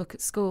read this book at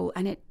school,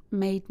 and it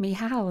made me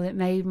howl, it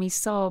made me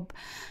sob.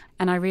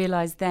 And I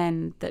realised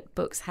then that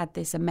books had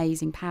this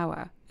amazing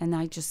power, and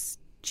I just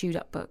chewed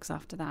up books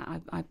after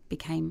that. I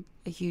became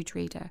a huge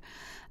reader.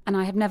 And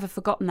I have never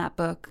forgotten that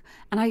book.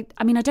 And I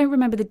don't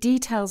remember the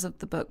details of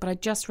the book, but I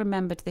just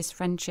remembered this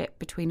friendship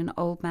between an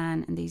old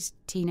man and these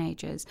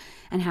teenagers,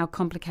 and how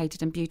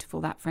complicated and beautiful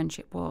that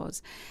friendship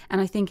was.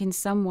 And I think in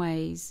some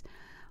ways,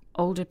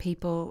 older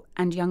people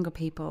and younger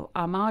people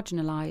are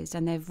marginalised,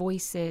 and their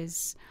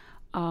voices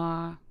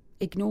are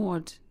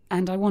ignored.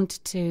 And I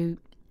wanted to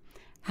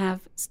have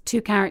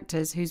two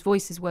characters whose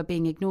voices were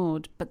being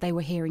ignored, but they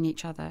were hearing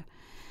each other.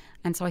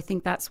 And so I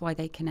think that's why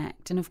they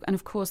connect. And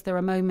of course, there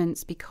are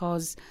moments,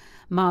 because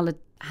Marla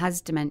has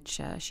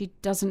dementia, she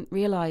doesn't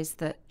realise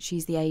that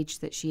she's the age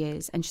that she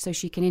is. And so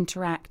she can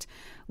interact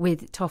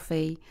with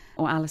Toffee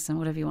or Alison,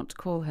 whatever you want to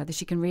call her, that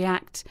she can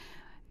react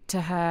to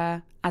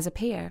her as a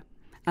peer.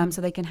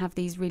 So they can have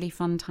these really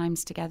fun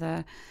times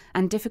together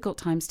and difficult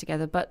times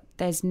together, but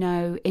there's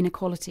no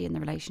inequality in the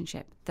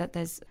relationship.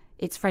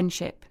 It's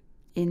friendship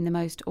in the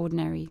most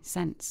ordinary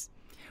sense.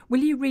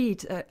 Will you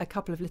read a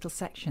couple of little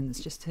sections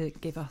just to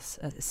give us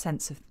a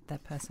sense of their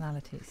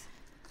personalities?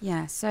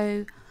 Yeah,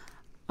 so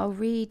I'll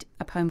read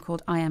a poem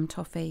called I Am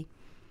Toffee.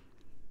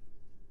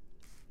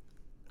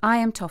 I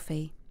am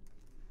Toffee.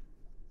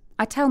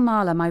 I tell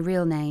Marla my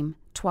real name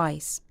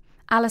twice.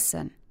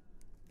 Alison.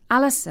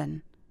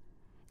 Alison.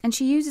 And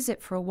she uses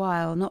it for a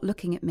while, not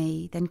looking at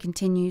me, then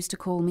continues to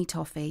call me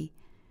Toffee.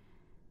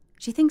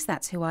 She thinks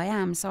that's who I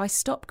am, so I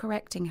stop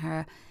correcting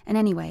her. And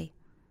anyway,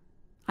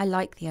 I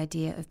like the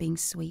idea of being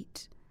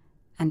sweet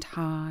and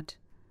hard.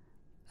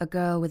 A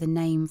girl with a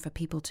name for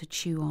people to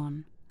chew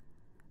on.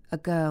 A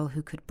girl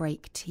who could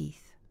break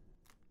teeth.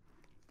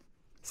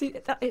 See,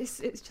 it's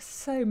just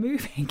so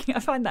moving. I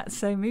find that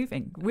so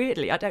moving.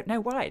 Weirdly, I don't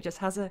know why. It just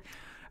has a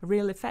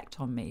real effect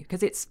on me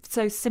because it's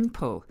so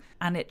simple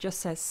and it just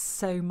says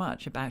so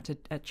much about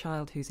a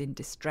child who's in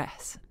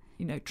distress,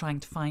 trying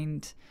to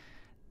find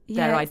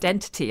their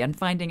identity and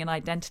finding an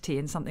identity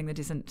in something that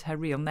isn't her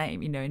real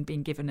name, and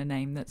being given a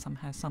name that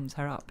somehow sums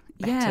her up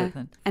better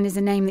than... and is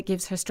a name that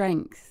gives her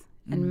strength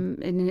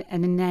and a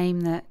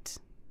name that...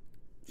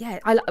 Yeah,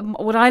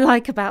 what I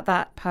like about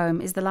that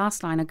poem is the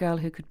last line, a girl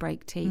who could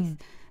break teeth,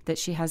 that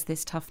she has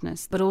this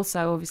toughness. But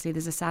also, obviously,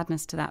 there's a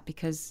sadness to that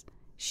because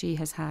she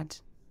has had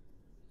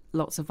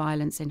lots of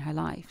violence in her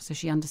life. So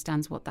she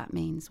understands what that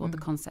means, what the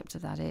concept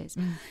of that is.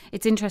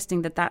 It's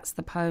interesting that that's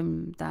the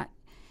poem that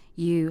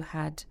you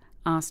had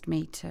asked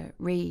me to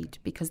read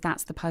because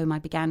that's the poem I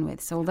began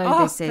with. So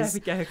although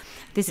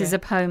this is a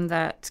poem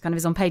that kind of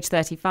is on page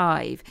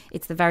 35,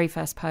 it's the very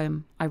first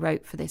poem I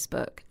wrote for this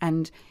book.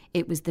 And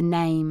it was the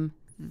name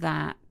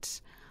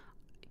that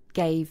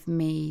gave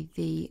me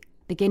the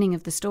beginning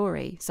of the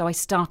story. So I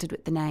started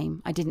with the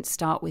name. I didn't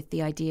start with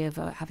the idea of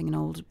having an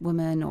old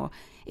woman, or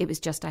it was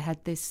just I had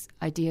this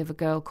idea of a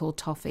girl called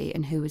Toffee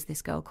and who was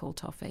this girl called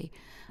Toffee,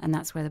 and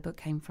that's where the book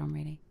came from,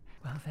 really.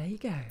 Well, there you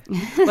go.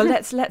 Well,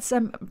 let's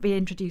be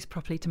introduced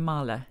properly to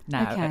Marla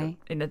now. Okay.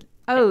 In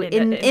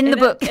the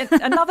book,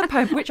 another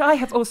poem which I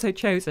have also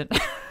chosen.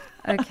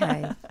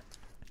 Okay.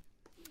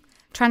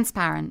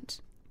 Transparent.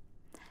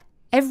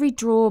 Every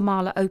drawer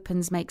Marla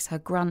opens makes her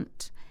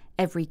grunt.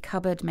 Every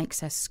cupboard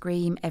makes her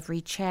scream. Every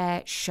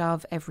chair,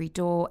 shove. Every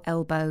door,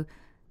 elbow.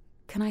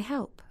 Can I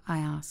help? I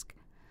ask.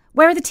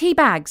 Where are the tea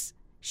bags?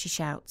 She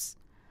shouts.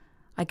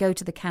 I go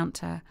to the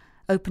counter,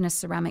 open a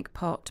ceramic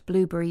pot,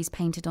 blueberries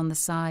painted on the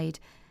side,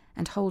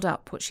 and hold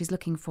up what she's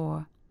looking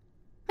for.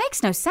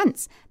 Makes no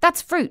sense.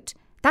 That's fruit.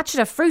 That should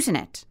have fruit in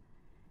it.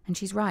 And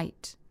she's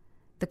right.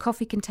 The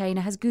coffee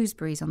container has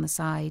gooseberries on the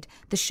side.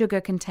 The sugar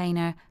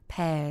container,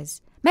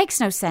 pears.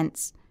 Makes no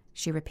sense,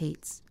 she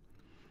repeats.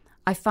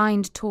 I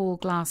find tall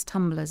glass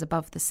tumblers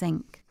above the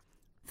sink.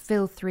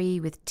 Fill 3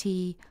 with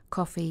tea,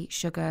 coffee,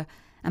 sugar,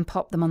 and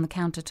pop them on the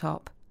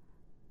countertop.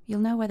 You'll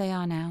know where they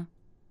are now.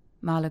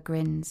 Marla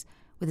grins,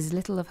 with as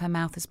little of her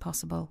mouth as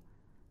possible.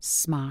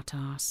 Smart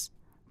ass.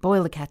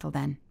 Boil the kettle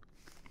then.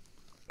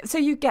 So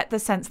you get the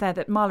sense there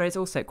that Marla is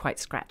also quite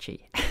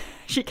scratchy.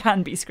 She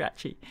can be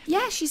scratchy.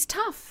 Yeah, she's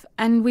tough.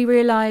 And we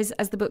realise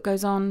as the book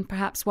goes on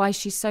perhaps why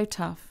she's so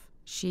tough.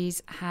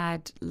 She's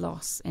had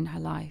loss in her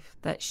life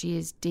that she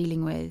is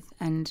dealing with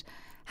and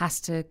has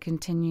to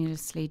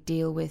continuously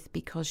deal with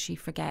because she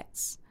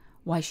forgets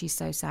why she's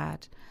so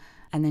sad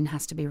and then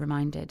has to be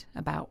reminded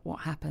about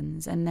what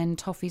happens. And then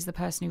Toffee's the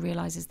person who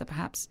realises that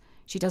perhaps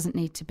she doesn't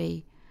need to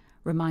be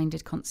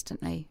reminded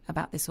constantly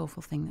about this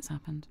awful thing that's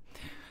happened.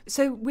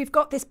 So we've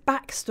got this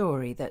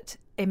backstory that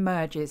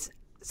emerges.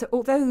 So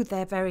although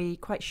they're very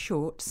quite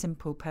short,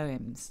 simple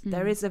poems,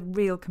 there is a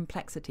real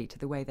complexity to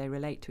the way they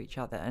relate to each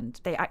other, and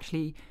they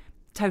actually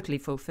totally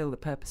fulfil the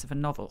purpose of a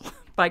novel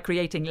by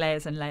creating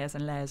layers and layers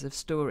and layers of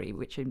story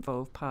which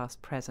involve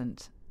past,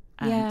 present,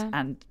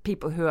 and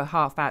people who are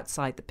half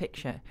outside the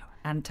picture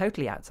and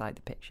totally outside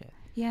the picture.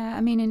 Yeah,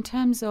 I mean, in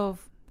terms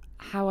of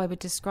how I would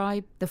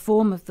describe the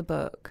form of the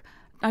book,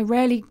 I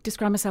rarely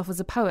describe myself as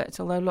a poet,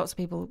 although lots of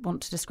people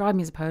want to describe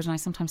me as a poet, and I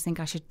sometimes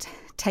think I should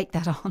take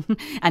that on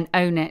and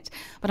own it.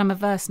 But I'm a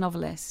verse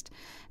novelist,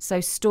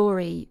 so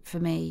story for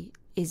me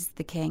is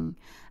the king,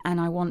 and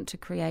I want to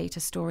create a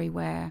story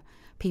where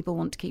people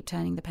want to keep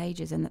turning the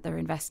pages and that they're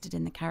invested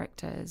in the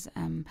characters.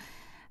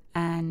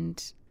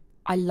 And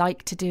I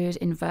like to do it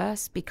in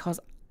verse because,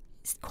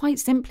 quite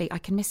simply, I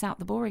can miss out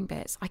the boring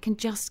bits. I can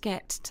just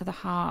get to the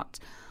heart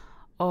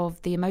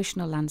of the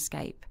emotional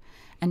landscape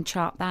and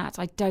chart that.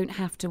 I don't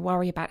have to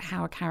worry about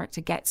how a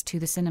character gets to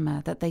the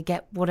cinema, that they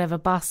get whatever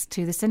bus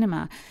to the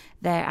cinema.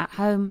 They're at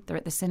home, they're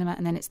at the cinema,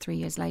 and then it's 3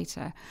 years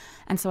later.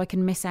 And so I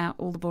can miss out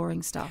all the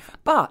boring stuff.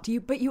 But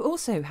you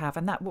also have,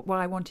 and that's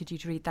why I wanted you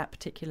to read that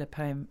particular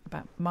poem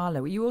about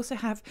Marla, you also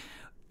have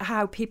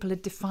how people are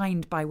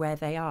defined by where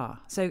they are.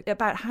 So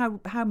about how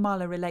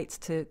Marla relates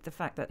to the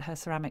fact that her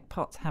ceramic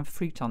pots have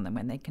fruit on them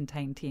when they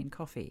contain tea and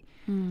coffee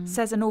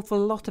says an awful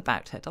lot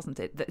about her, doesn't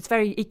it? It's a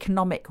very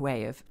economic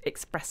way of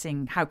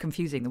expressing how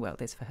confusing the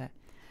world is for her.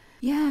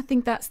 Yeah, I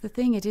think that's the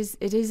thing. It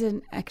is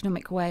an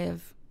economic way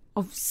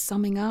of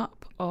summing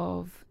up,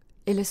 of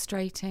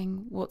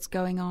illustrating what's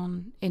going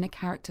on in a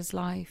character's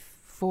life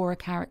for a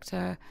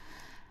character.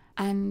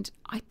 And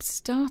I'm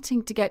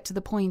starting to get to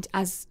the point,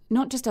 as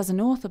not just as an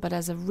author but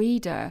as a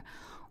reader,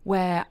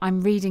 where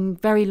I'm reading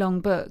very long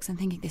books and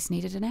thinking, this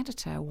needed an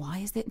editor. Why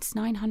is it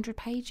 900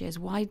 pages?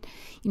 Why,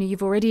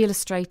 you've already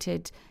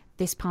illustrated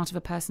this part of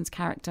a person's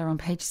character on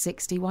page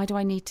 60. Why do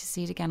I need to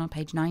see it again on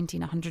page 90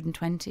 and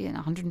 120 and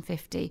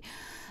 150?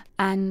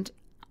 And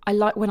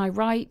when I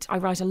write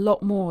a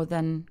lot more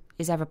than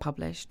is ever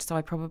published. So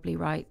I probably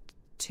write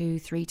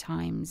 2-3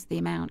 times the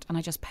amount, and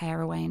I just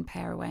pare away and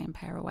pare away and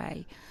pare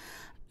away.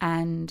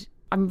 And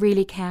I'm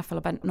really careful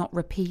about not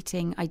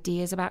repeating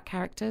ideas about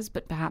characters,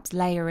 but perhaps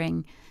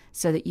layering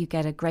so that you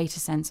get a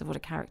greater sense of what a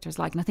character is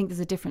like. And I think there's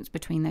a difference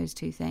between those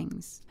two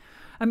things.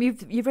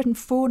 You've written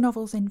 4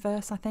 novels in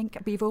verse, I think,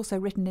 but you've also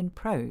written in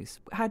prose.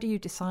 How do you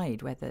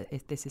decide whether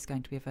if this is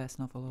going to be a verse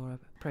novel or a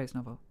prose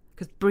novel?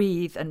 Because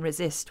Breathe and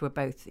Resist were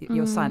both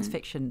your science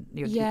fiction,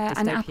 your dystopian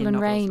and Apple and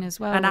novels. Rain as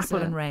well. And Apple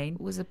and Rain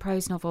was a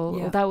prose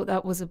novel, although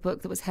that was a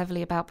book that was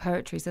heavily about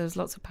poetry, so there was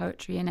lots of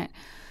poetry in it.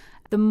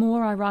 The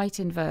more I write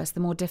in verse, the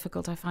more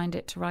difficult I find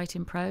it to write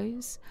in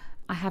prose.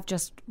 I have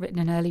just written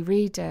an early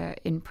reader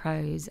in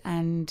prose,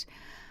 and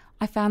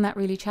I found that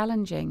really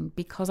challenging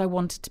because I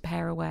wanted to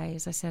pare away.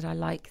 As I said, I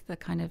like the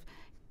kind of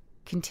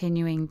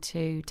continuing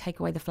to take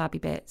away the flabby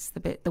bits,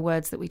 the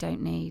words that we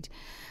don't need.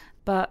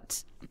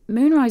 But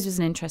Moonrise was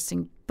an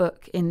interesting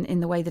book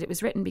in the way that it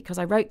was written, because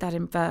I wrote that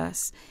in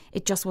verse.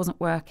 It just wasn't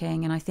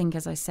working. And I think,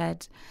 as I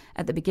said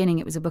at the beginning,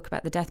 it was a book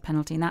about the death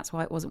penalty, and that's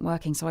why it wasn't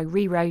working. So I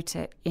rewrote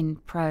it in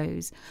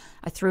prose.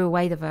 I threw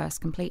away the verse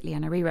completely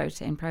and I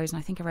rewrote it in prose. And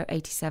I think I wrote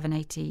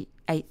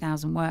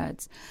 88,000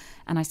 words.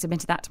 And I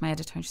submitted that to my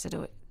editor, and she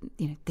said,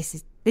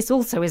 this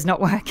also is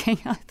not working.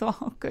 I thought,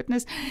 oh,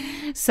 goodness.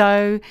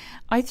 So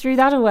I threw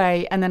that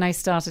away, and then I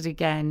started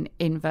again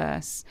in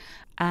verse.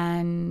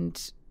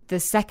 And the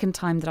second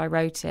time that I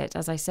wrote it,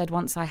 as I said,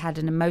 once I had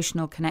an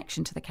emotional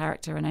connection to the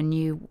character and I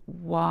knew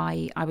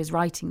why I was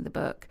writing the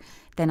book,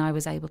 then I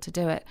was able to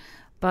do it.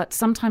 But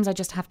sometimes I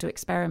just have to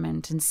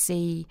experiment and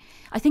see.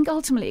 I think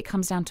ultimately it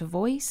comes down to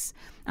voice.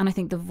 And I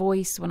think the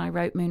voice when I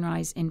wrote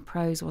Moonrise in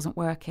prose wasn't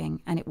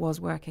working, and it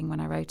was working when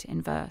I wrote it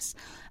in verse.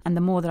 And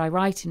the more that I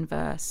write in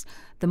verse,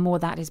 the more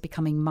that is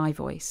becoming my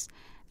voice.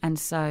 And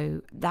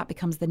so that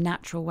becomes the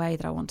natural way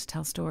that I want to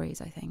tell stories,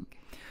 I think.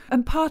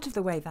 And part of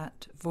the way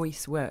that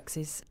voice works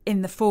is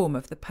in the form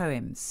of the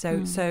poems.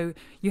 So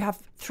you have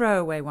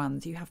throwaway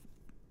ones, you have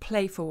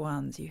playful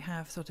ones, you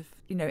have sort of,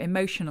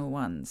 emotional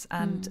ones.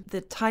 And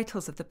the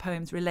titles of the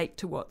poems relate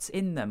to what's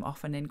in them,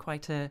 often in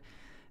quite a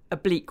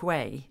bleak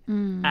way.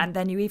 And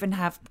then you even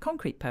have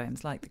concrete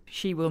poems like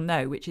She Will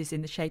Know, which is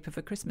in the shape of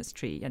a Christmas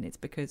tree. And it's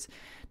because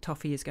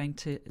Toffee is going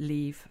to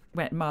leave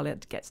when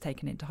Marla gets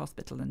taken into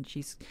hospital, and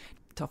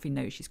Toffee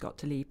knows she's got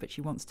to leave, but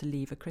she wants to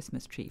leave a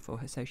Christmas tree for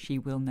her, so she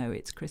will know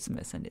it's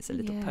Christmas. And it's a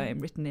little poem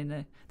written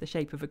in the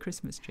shape of a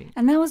Christmas tree.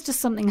 And that was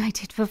just something I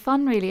did for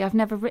fun, really. I've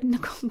never written a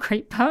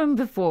concrete poem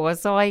before,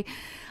 so I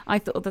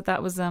thought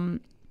that was a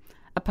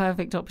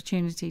perfect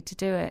opportunity to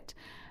do it.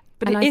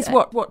 But it is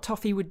what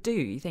Toffee would do.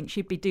 You think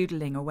she'd be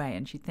doodling away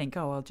and she'd think,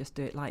 oh, I'll just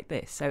do it like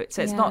this. So it's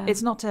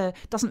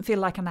doesn't feel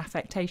like an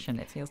affectation.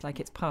 It feels like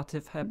it's part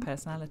of her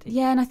personality.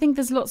 Yeah, and I think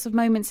there's lots of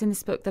moments in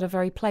this book that are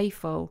very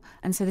playful.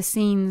 And so the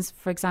scenes,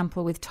 for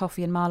example, with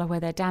Toffee and Marla where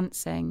they're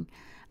dancing,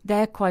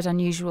 they're quite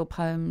unusual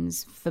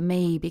poems for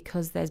me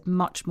because there's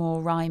much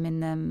more rhyme in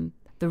them.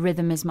 The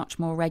rhythm is much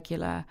more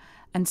regular.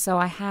 And so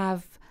I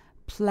have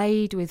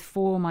played with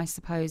form, I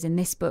suppose, in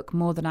this book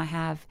more than I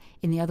have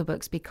in the other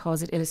books,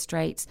 because it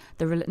illustrates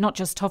not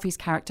just Toffee's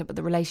character, but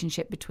the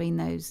relationship between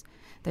those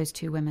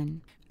two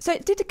women. So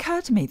it did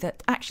occur to me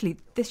that actually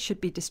this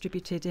should be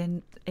distributed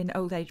in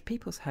old age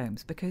people's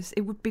homes, because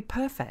it would be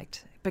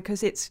perfect,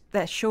 because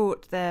they're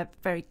short, they're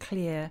very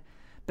clear,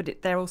 but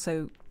they're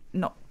also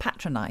not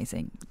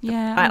patronising.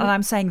 Yeah, and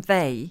I'm saying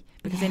they,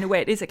 because in a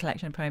way it is a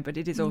collection of poems, but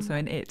it is also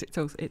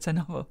it's a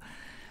novel.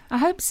 I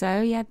hope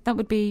so. Yeah, that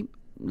would be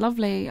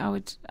lovely. I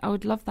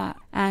would love that.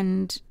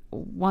 And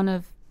one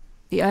of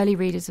the early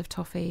readers of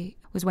Toffee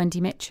was Wendy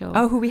Mitchell.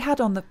 Oh, who we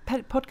had on the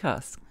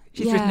podcast.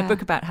 She's written a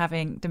book about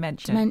having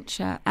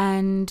dementia.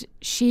 And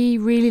she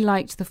really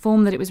liked the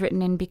form that it was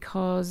written in,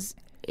 because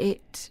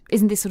it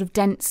isn't this sort of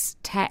dense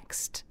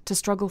text to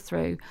struggle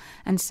through.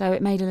 And so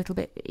it made it a little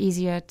bit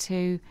easier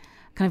to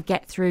kind of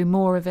get through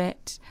more of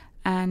it.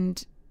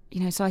 And,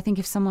 so I think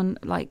if someone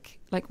like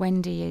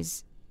Wendy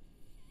is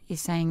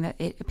saying that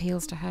it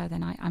appeals to her,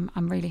 then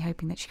I'm really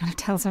hoping that she kind of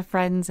tells her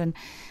friends and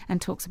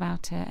talks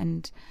about it,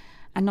 and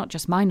not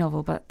just my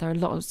novel, but there are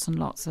lots and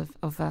lots of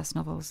verse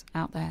novels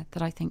out there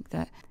that I think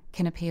that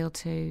can appeal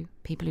to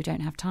people who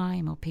don't have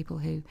time or people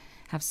who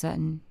have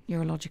certain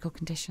neurological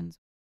conditions.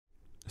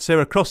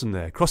 Sarah Crossan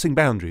there, crossing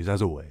boundaries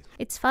as always.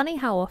 It's funny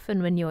how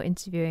often when you're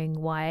interviewing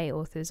YA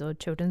authors or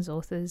children's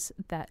authors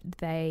that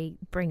they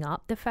bring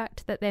up the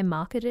fact that they're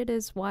marketed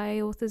as YA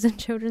authors and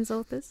children's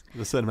authors.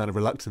 There's a certain amount of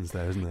reluctance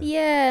there, isn't there?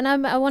 Yeah,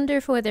 and I wonder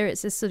if whether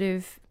it's a sort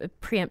of a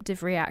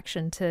preemptive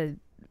reaction to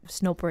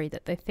snobbery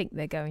that they think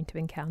they're going to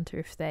encounter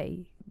if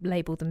they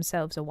label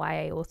themselves a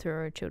YA author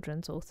or a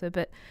children's author.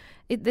 But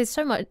there's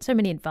so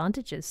many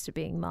advantages to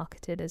being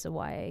marketed as a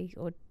YA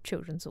or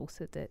children's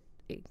author that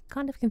it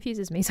kind of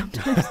confuses me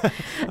sometimes.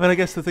 I mean, I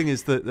guess the thing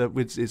is that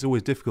it's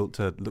always difficult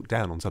to look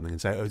down on something and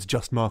say, oh, it's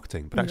just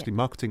marketing. But actually,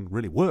 marketing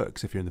really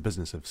works if you're in the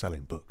business of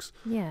selling books.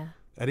 Yeah.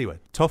 Anyway,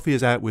 Toffee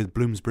is out with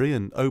Bloomsbury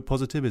and O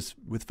Positive is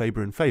with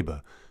Faber and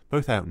Faber,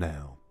 both out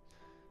now.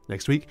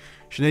 Next week,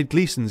 Sinead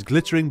Gleason's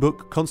glittering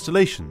book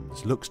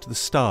Constellations looks to the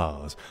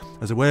stars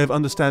as a way of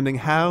understanding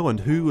how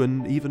and who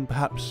and even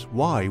perhaps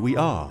why we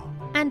are.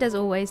 And as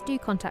always, do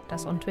contact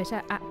us on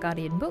Twitter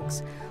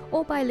 @GuardianBooks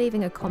or by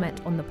leaving a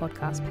comment on the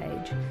podcast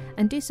page.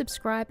 And do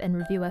subscribe and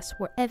review us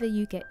wherever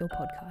you get your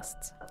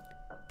podcasts.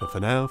 But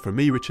for now, from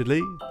me, Richard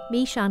Lee.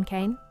 Me, Sian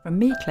Kane. From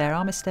me, Claire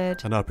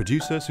Armistead. And our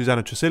producer,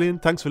 Susanna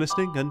Tresillian. Thanks for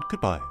listening and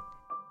goodbye.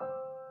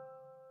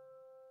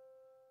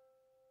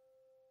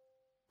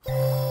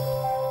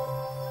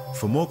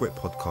 For more great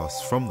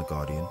podcasts from The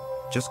Guardian,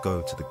 just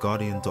go to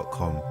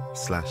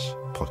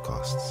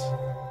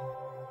theguardian.com/podcasts.